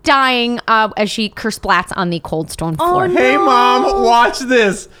 dying as she kersplats on the cold stone floor. no. Hey, Mom, watch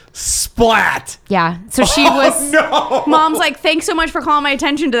this. Splat. Yeah. So she was. No. Mom's like, thanks so much for calling my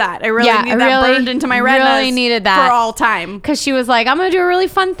attention to that. I really Yeah, need I that really- burned into my retinas. really needed that. for all time. Because she was like, I'm going to do a really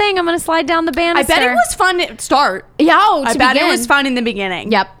fun thing. I'm going to slide down the I banister. bet it was fun at start. Yeah, I bet it begin. was fun in the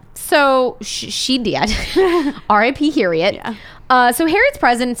beginning. Yep. So she did. R.I.P. Harriet. Yeah. So Harriet's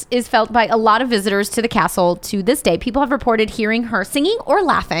presence is felt by a lot of visitors to the castle to this day. People have reported hearing her singing or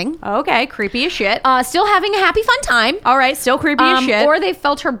laughing, Okay, creepy as shit. still having a happy fun time. All right, still creepy as shit. Or they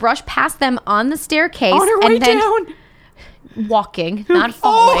felt her brush past them on the staircase on her way and then down. walking, not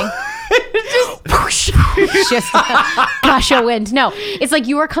falling. Just gush of wind. No, it's like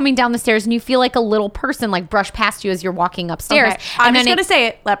you are coming down the stairs and you feel like a little person like brush past you as you're walking upstairs. Okay, I'm and just then gonna say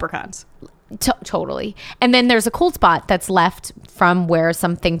it. Leprechauns. Totally. And then there's a cold spot that's left from where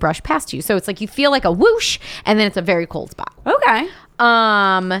something brushed past you. So it's like you feel like a whoosh and then it's a very cold spot. Okay.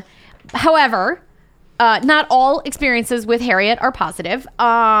 However, not all experiences with Harriet are positive.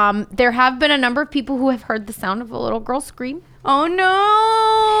 There have been a number of people who have heard the sound of a little girl scream. Oh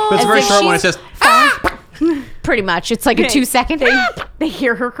no. It's As very if short when it she's- says, Pretty much. It's like a 2-second. They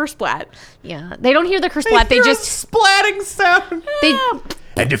hear her kersplat. Yeah. They don't hear the kersplat. They hear a just splatting sound. they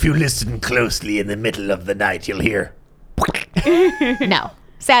And if you listen closely in the middle of the night, you'll hear. no.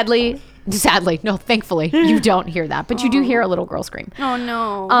 Sadly, no, thankfully, you don't hear that, but you do hear a little girl scream. Oh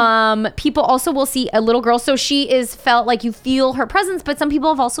no. People also will see a little girl. So she is felt like you feel her presence, but some people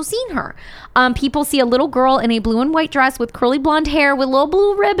have also seen her. People see a little girl in a blue and white dress with curly blonde hair with little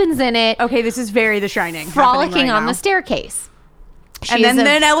blue ribbons in it, Okay, this is very The Shining. frolicking happening right on now. the staircase. She And then is a-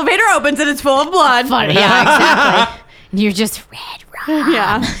 an elevator opens and it's full of blood. Funny, yeah, exactly. You're just red rum.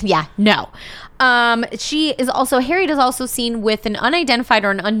 Yeah. Yeah, no. Harriet is also seen with an unidentified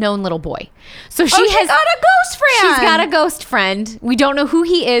or an unknown little boy. So she She's has got a ghost friend. She's got a ghost friend. We don't know who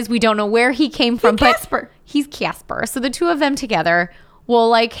he is. We don't know where he came from. But Casper. he's Casper. So the two of them together will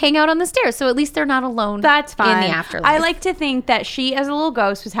like hang out on the stairs. So at least they're not alone. That's fine. In the afterlife. I like to think that she, as a little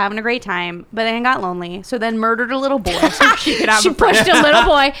ghost, was having a great time, but then got lonely. So then murdered a little boy so she could have She a friend. pushed a little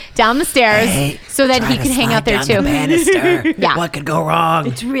boy down the stairs so that he could hang out there too. Banister. Yeah. What could go wrong?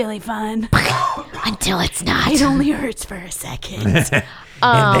 It's really fun. Until it's not. It only hurts for a second.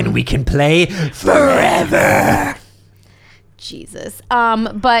 And then we can play forever. Jesus.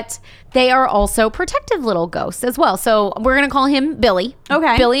 But they are also protective little ghosts as well. So we're gonna call him Billy.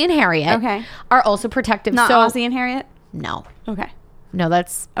 Okay. Billy and Harriet. Okay. Are also protective. Not so Ozzy and Harriet? no, Okay. no,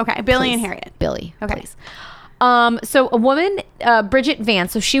 that's Okay. Billy please. and Harriet. Billy. Okay. Please. So a woman, Bridget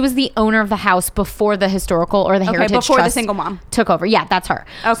Vance. So she was the owner of the house before the historical or the Heritage before the Trust single mom. took over. Yeah, that's her.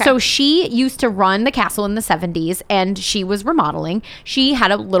 Okay. So she used to run the castle in the 70s, and she was remodeling. She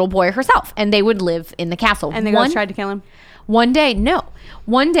had a little boy herself, and they would live in the castle. And the ghost tried to kill him. One day,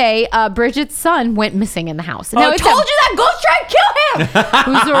 Bridget's son went missing in the house. I told you that ghost tried to kill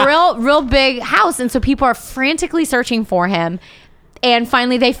him. It was a real big house, and so people are frantically searching for him. And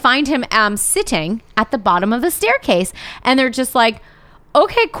finally, they find him sitting at the bottom of the staircase, and they're just like,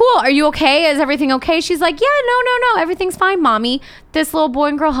 "Okay, cool. Are you okay? Is everything okay?" She's like, "Yeah, no, everything's fine, mommy. This little boy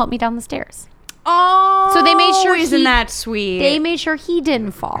and girl helped me down the stairs." Oh, So they made sure isn't he- that sweet? They made sure he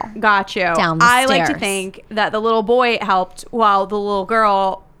didn't fall. Got you. Down the I like to stairs. think that the little boy helped while the little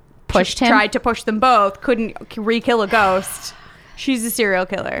girl Pushed him? tried to push them both, couldn't re-kill a ghost. She's a serial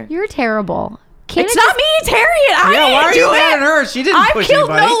killer. You're terrible. Can't It's it not just- me, it's Harriet. I Yeah, didn't why are do you it. mad at her? She didn't I've push killed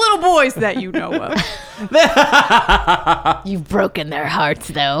anybody. no little boys that you know of. You've broken their hearts,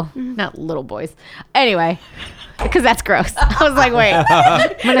 though. Not little boys. Anyway, because that's gross. I was like, wait, I'm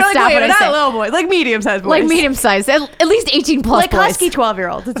gonna Like, stop wait, what I not say. little boys, like medium-sized boys. Like medium size, at least 18 plus like boys. husky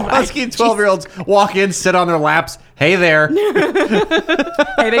 12-year-olds. It's fine. Husky 12-year-olds walk in, sit on their laps. Hey there.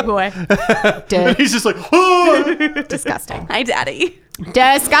 Hey, big boy. He's just like, oh. Disgusting. Hi, daddy.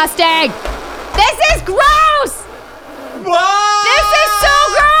 Disgusting. This is gross. This is so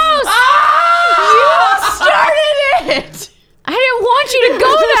gross. You started it. I didn't want you to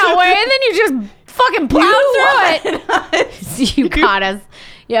go that way, and then you just fucking plowed through it. You got us.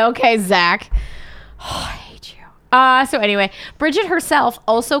 Yeah, okay, Zach. Oh, I hate you. So anyway, Bridget herself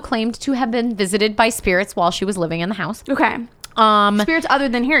also claimed to have been visited by spirits while she was living in the house. Okay. Spirits other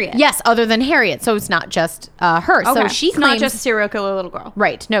than Harriet. Yes, other than Harriet. So it's not just her. Okay. So she It's not claims just a serial killer little girl.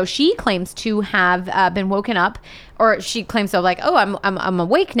 right. No, she claims to have been woken up, or she claims to like, oh, I'm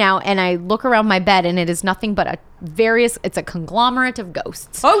awake now, and I look around my bed, and it is nothing but it's a conglomerate of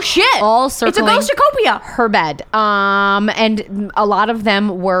ghosts. Oh shit! All It's a circling ghostocopia. her bed. And a lot of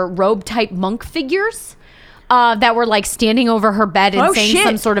them were robe type monk figures. that were like standing over her bed and Oh, saying shit.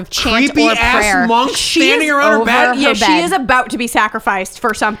 some sort of chant Creepy or ass prayer. monks standing is around her bed. over- Yeah, her she bed. is about to be sacrificed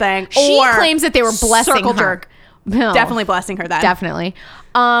for something. She or claims that they were blessing circle her. jerk. No. Definitely blessing her then. Definitely.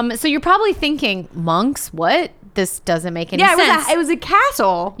 So you're probably thinking, monks, what? This doesn't make any Yeah, sense. it was a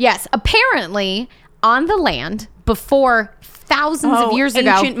castle. Yes, apparently on the land before thousands of years ago.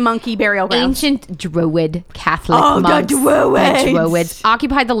 Ancient monkey burial grounds. Ancient Druid Catholic Oh, the monks, Druids. the Druids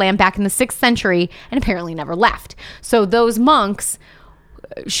occupied the land back in the 6th century and apparently never left. So those monks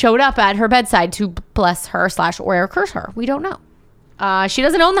showed up at her bedside to bless her / or curse her. We don't know. She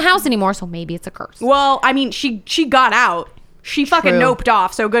doesn't own the house anymore, so maybe it's a curse. Well, I mean, she got out. She fucking True. noped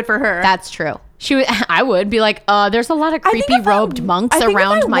off, so good for her. That's true. I would be like, there's a lot of I think creepy if I- robed monks I think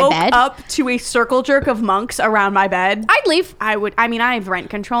around if I my woke bed. up to a circle jerk of monks around my bed, I'd leave. I would. I mean, I have rent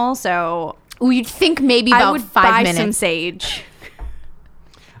control, so You'd think maybe I about would 5 buy minutes. some sage.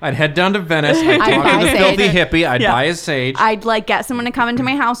 I'd head down to Venice. I'd I'd talk buy to the sage. filthy hippie. I'd Yeah. buy his sage. I'd like get someone to come into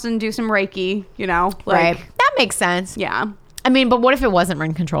my house and do some Reiki. You know, like, Right. That makes sense. Yeah. I mean, but what if it wasn't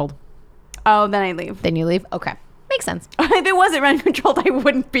rent controlled? Oh, then I leave. Then you leave? Okay. Makes sense. If it wasn't rent controlled, I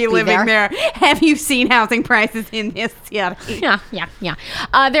wouldn't be living there. Have you seen housing prices in this city?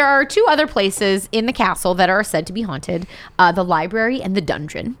 Yeah. There are 2 other places in the castle that are said to be haunted. The library and the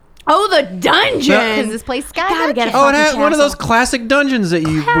dungeon. Oh, the dungeon. Because this place got Gotta get it. Oh, it fucking had one of those castle. classic dungeons that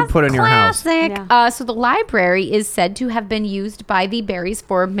you would put in your house. Classic. Yeah. So the library is said to have been used by the Berries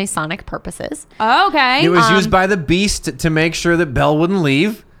for Masonic purposes. Okay. It was used by the beast to make sure that Belle wouldn't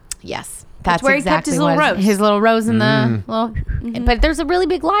leave. Yes. That's where he kept exactly his little what it is. rose. His little rose in the little, but there's a really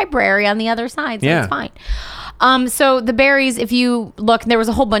big library on the other side, so Yeah. it's fine. So the Berries, if you look, there was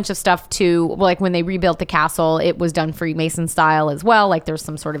a whole bunch of stuff too. Like when they rebuilt the castle, it was done Freemason style as well. Like there's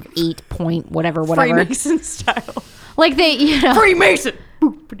some sort of 8-point whatever. Freemason style. Like they, Freemason.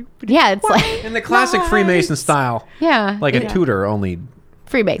 yeah, it's like In the classic Freemason style. yeah, Like a Tudor, only.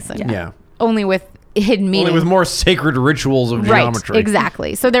 Freemason. Yeah. Only with hidden meaning. Only with more sacred rituals of geometry. Right,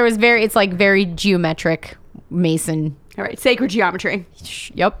 exactly. So there was it's like very geometric Mason. All right. Sacred geometry.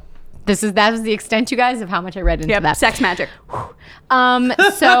 Yep. That was the extent, you guys, of how much I read into Yep. that. Sex magic.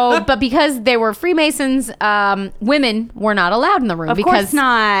 But because they were Freemasons, women were not allowed in the room. Of because course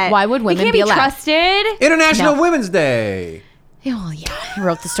not. Why would women they can't be allowed? trusted? International No. Women's Day. Well, yeah, I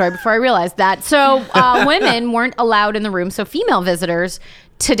wrote the story before I realized that. So women weren't allowed in the room. So female visitors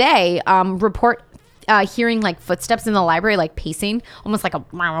today report hearing like footsteps in the library, like pacing, almost like a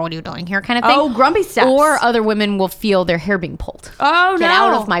 "Wow, what are you doing here" kind of thing. Oh, grumpy steps. Or other women will feel their hair being pulled. Oh, Get no.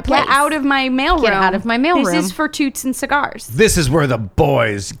 out of my place. Get out of my mailroom. Get out of my mailroom. This is for toots and cigars. This is where the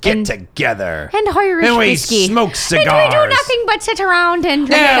boys get And- together. And Irish And we whiskey. smoke And cigars. we do nothing but sit around and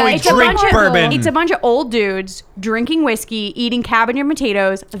drink. Yeah, we It's a drink bunch of- bourbon. It's a bunch of old dudes drinking whiskey, eating cabbage and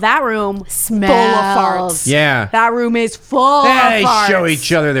potatoes. That room Smells. full of farts. Yeah. That room is full They of farts. show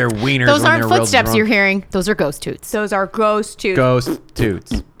each other their wieners. Those when aren't they're real footsteps drunk. you're hearing. Those are ghost toots. Those are ghost toots. Ghost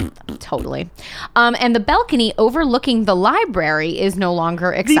toots. Totally. And the balcony overlooking the library is no longer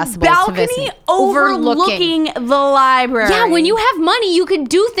The accessible to balcony visiting. overlooking the library. Yeah, when you have money, you could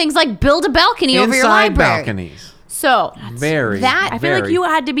do things like build a balcony over your Inside library. balconies. So Very. that I feel like very. you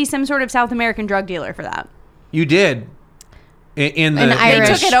had to be some sort of South American drug dealer for that. You did. In the. An in They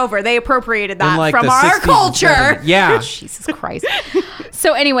Irish- took it over. They appropriated that in like from the our 60s and culture. 70s. Yeah. Jesus Christ.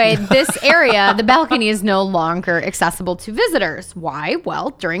 So anyway, this area, the balcony is no longer accessible to visitors. Why?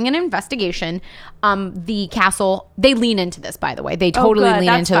 Well, during an investigation, the castle, they lean into this, by the way. They totally good. lean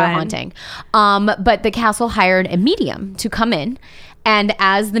That's into the fine. haunting. But the castle hired a medium to come in. And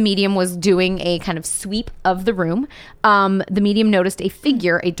as the medium was doing a kind of sweep of the room, the medium noticed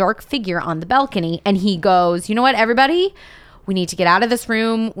a dark figure on the balcony. And he goes, you know what, everybody? We need to get out of this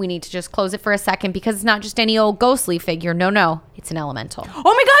room. We need to just close it for a second because it's not just any old ghostly figure. No. It's an elemental. Oh my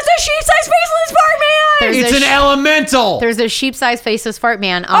god, it's a sheep-sized faceless fart man! There's It's a an elemental. There's a sheep-sized faceless fart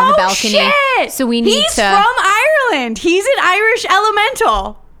man on the balcony. Shit! So we need He's to. from Ireland. He's an Irish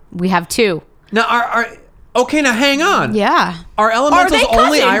elemental. We have 2. Now, okay, now hang on. Yeah. Are elementals they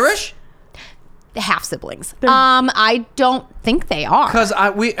only cousins? Irish? Half siblings. I don't think they are. Because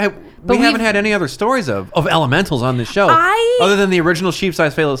we we've- haven't had any other stories of elementals on this show, other than the original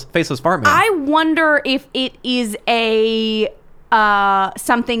sheep-sized faceless fart man. I wonder if it is a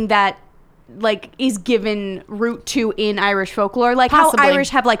something that like is given root to in Irish folklore, like Possibly. how Irish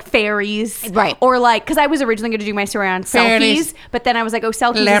have like fairies, Right. Or like, because I was originally going to do my story on Fairies. selkies, but then I was like, oh,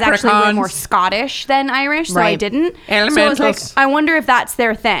 selkies is actually way Leprechauns. more Scottish than Irish, so I Right. didn't. So I was like, Elementals. I wonder if that's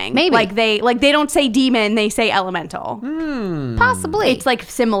their thing. Maybe. like they don't say demon, they say elemental. Possibly. It's like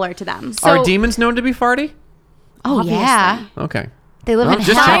similar to them. So- Are demons known to be farty? oh, yeah. Okay. They live Oh, in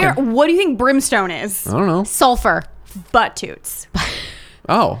just hell. checking. What do you think brimstone is? I don't know. Sulfur. Butt toots.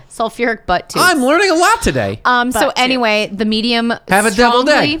 Oh. Sulfuric butt tooth. I'm learning a lot today. So Butt anyway, the medium Have a deviled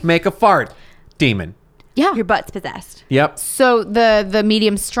strongly- egg. Make a fart. Demon. Yeah. Your butt's possessed. Yep. So the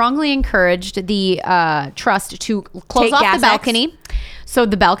medium strongly encouraged the trust to close Take off gas the balcony. So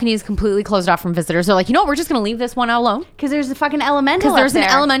the balcony is completely closed off from visitors. They're like, you know what? We're just going to leave this one alone. Because there's a fucking elemental Because there's up an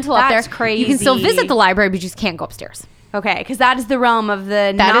there. elemental up there. That's crazy. You can still visit the library, but you just can't go upstairs. Okay, because that is the realm of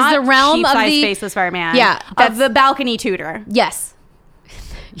the That is the realm of chief-sized the- faceless fireman. Yeah, of that's- the balcony tutor. Yes.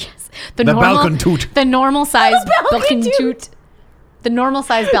 Yes. The balcony toot. The normal size balcony balcony toot. toot. The normal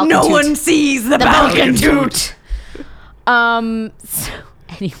size balcony No toot. one sees the balcony toot. So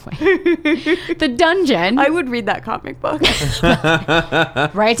anyway, the dungeon. I would read that comic book.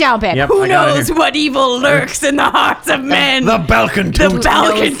 Write down, Ben. Yep. Who I got it knows here. what evil lurks in the hearts of men? The Balkan The Toot.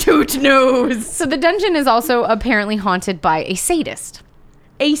 balcony toot knows. So the dungeon is also apparently haunted by a sadist.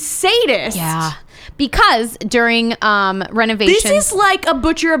 A sadist. Because during renovations, This is like a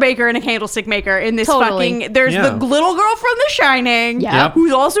butcher, a baker, and a candlestick maker in this Totally. fucking. There's Yeah. the little girl from The Shining, Yeah. Yep.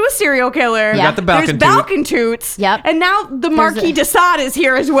 who's also a serial killer. Yeah. Got the Balkan There's Toot. Balkan Toots. Yep. And now the Marquis a- de Sade is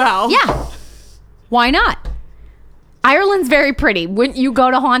here as well. yeah. Why not? Ireland's very pretty. Wouldn't you go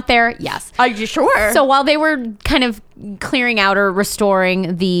to haunt there? Yes. Sure. So while they were kind of clearing out or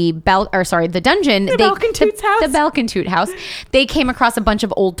restoring the dungeon, the Balkan Toot's house? the Balkan Toot house, they came across a bunch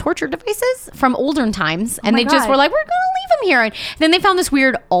of old torture devices from olden times, and my they just God. were like, "We're gonna leave them here." And then they found this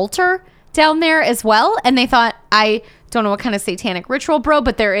weird altar down there as well, and they thought, I don't know what kind of satanic ritual, bro,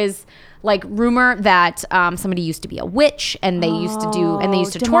 but there is like rumor that somebody used to be a witch, and they used to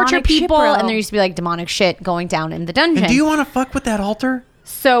torture demonic shit, people, bro. and there used to be like demonic shit going down in the dungeon. Do you want to fuck with that altar?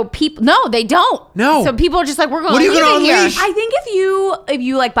 So people, no, they don't. No. So people are just like, we're going What to are you leave gonna it here. unleash? I think if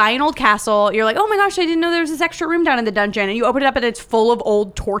you like buy an old castle, you're like, oh my gosh, I didn't know there was this extra room down in the dungeon, and you open it up and it's full of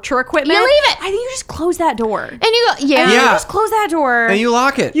old torture equipment. You leave it. I think you just close that door. And you go, yeah. And you Yeah. just close that door. And you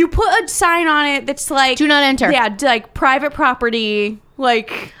lock it. You put a sign on it that's like Do not enter. Yeah, like private property,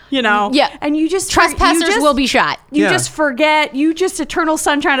 like Yeah. And you just Trespassers will be shot. You Yeah. just forget. You just eternal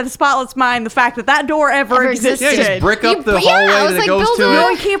sunshine of the spotless mind. The fact that that door ever existed. Yeah, just brick up You- the yeah, hallway I was that like, it goes build to. a- No,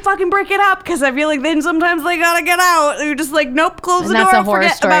 you can't fucking break it up because I feel like then sometimes they gotta get out. You're just like, nope, close And the that's door. a horror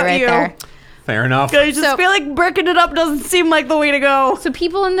forget story about right you. there. Fair enough. I just So- feel like breaking it up doesn't seem like the way to go. So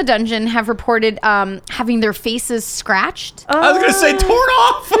people in the dungeon have reported having their faces scratched. I was gonna say torn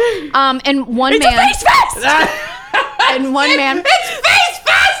off. And one It's man, a face fest. and one man, It's face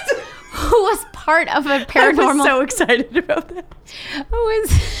fest. who was part of a I paranormal, was so excited about that. who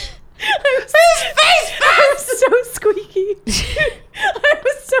was. His face fest. So squeaky. I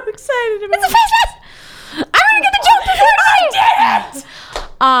was so excited about it. I'm gonna get the joke before I did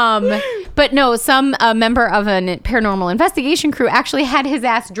it. But no, some member of a paranormal investigation crew actually had his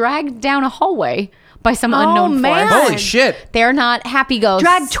ass dragged down a hallway by some unknown man. force. Holy shit. They're not happy ghosts.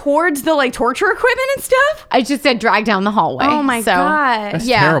 Dragged towards the like torture equipment and stuff. I just said drag down the hallway. Oh my God. That's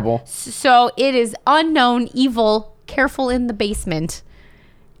yeah. terrible. So it is unknown evil. Careful in the basement.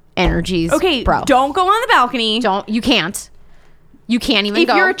 Energies. Okay, bro. don't go on the balcony. Don't. You can't. You can't even If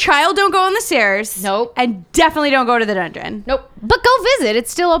go. you're a child, don't go on the stairs. Nope. And definitely don't go to the dungeon. Nope. But go visit.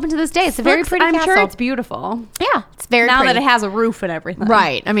 It's still open to this day. It's a very pretty I'm castle. sure it's beautiful. Yeah, it's very Now pretty. that it has a roof and everything.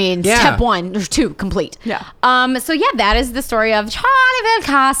 Right. I mean, Yeah. step one, there's two complete. Yeah. So yeah, that is the story of Charleville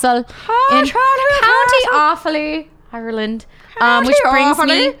Castle in Charleville County Castle. Offaly, Ireland. County Which brings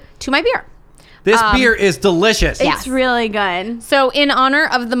Offaly. me to my beer. This beer is delicious. Yeah. It's really good. So in honor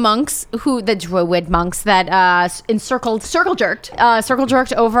of the monks the Druid monks that circle jerked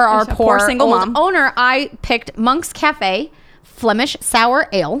over our There's a poor poor single old mom. owner, I picked Monk's Cafe Flemish Sour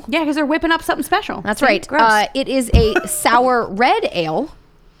Ale. Yeah, because they're whipping up something special. That's See? right. Gross. It is a sour red ale.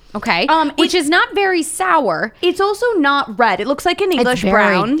 Okay. Which is not very sour. It's also not red. It looks like an English It's very-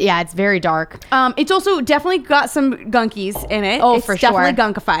 brown. Yeah, it's very dark. It's also definitely got some gunkies in it. Oh, it's for sure. definitely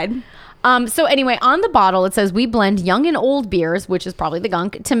gunkified. So anyway, on the bottle it says we blend young and old beers, which is probably the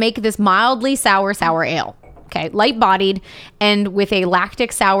gunk, to make this mildly sour ale. Okay, light bodied and with a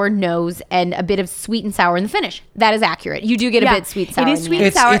lactic sour nose and a bit of sweet and sour in the finish. That is accurate. You do get a bit sweet and sour. It is in the sweet end.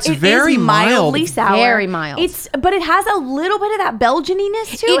 and sour. It's It is very mildly mild. sour. Very mild. But it has a little bit of that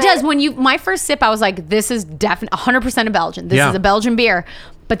Belgianiness to it. It does. When my first sip, I was like, "This is definitely 100% a Belgian. This Yeah. is a Belgian beer."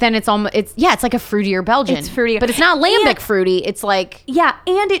 but then it's almost it's like a fruitier Belgian. It's fruitier. but it's not lambic And- fruity. It's like Yeah,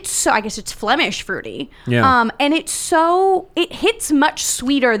 and it's so, I guess it's Flemish fruity. Yeah. And it hits much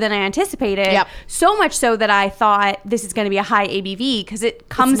sweeter than I anticipated. Yep. So much so that I thought this is going to be a high ABV because it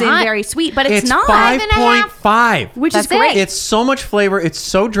comes in not. very sweet, but it's It's not. 5.5. Which is That's it. great. It's so much flavor. It's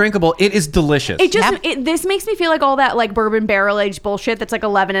so drinkable. It is delicious. It just Yep. this makes me feel like all that like bourbon barrel aged bullshit that's like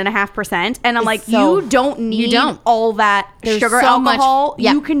 11.5%, and I'm like, so- you don't need don't. all that There's sugar so much- alcohol.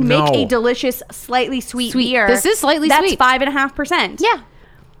 yeah. You can make No. a delicious, slightly sweet beer. This is slightly that's sweet. 5.5%. yeah,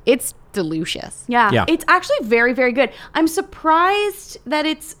 it's delicious. Yeah. Yeah. It's actually very, very good. I'm surprised that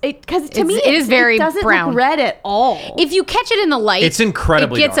because to me It is very it doesn't brown. look red at all. If you catch it in the light, It's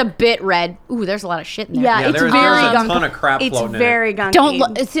incredibly It gets dark. a bit red. Ooh, there's a lot of shit in there. yeah, Yeah, it's there's very a gunky. ton of crap It's floating in very gunky. Don't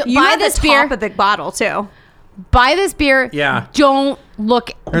look- so you buy have this the beer- top of the bottle too. Buy this beer. Yeah. Don't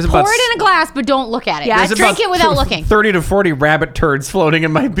look. There's pour about it in a glass, but don't look at it. Yeah, Just There's drink about it without looking. 30 to 40 rabbit turds floating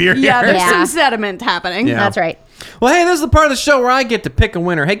in my beer Yeah, here. there's Yeah. some sediment happening. Yeah. That's right. Well, hey, this is the part of the show where I get to pick a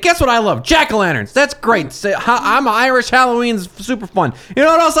winner. Hey, guess what I love? Jack-o'-lanterns. That's great. I'm Irish. Halloween's super fun. You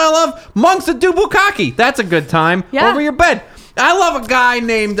know what else I love? Monks of Dubukaki. That's a good time. Yeah. Over your bed. I love a guy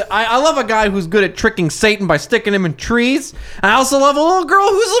named... I love a guy who's good at tricking Satan by sticking him in trees. I also love a little girl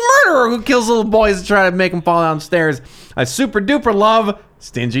who's a murderer who kills little boys to try to make them fall downstairs. I super duper love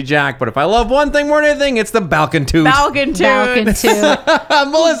Stingy Jack. But if I love one thing more than anything, it's the Balcon Toot. Falcon Falcon Toots. Toot.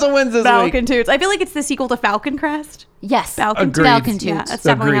 Melissa wins this Falcon week. Toots. I feel like it's the sequel to Falcon Crest. Yes. Falcon Agreed. Falcon Yeah, Toots. that's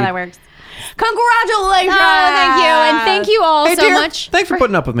definitely how Agreed. that works. Congratulations! Oh, thank you. And thank you all Hey, so dear, much. Thanks for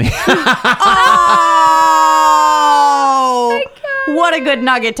putting up with me. Oh, what a good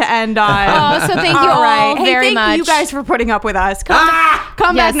nugget to end on. Oh, so thank you all right. Hey, very thank much. you guys for putting up with us. Come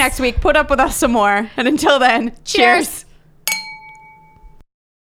Yes. back next week. Put up with us some more. And until then, cheers.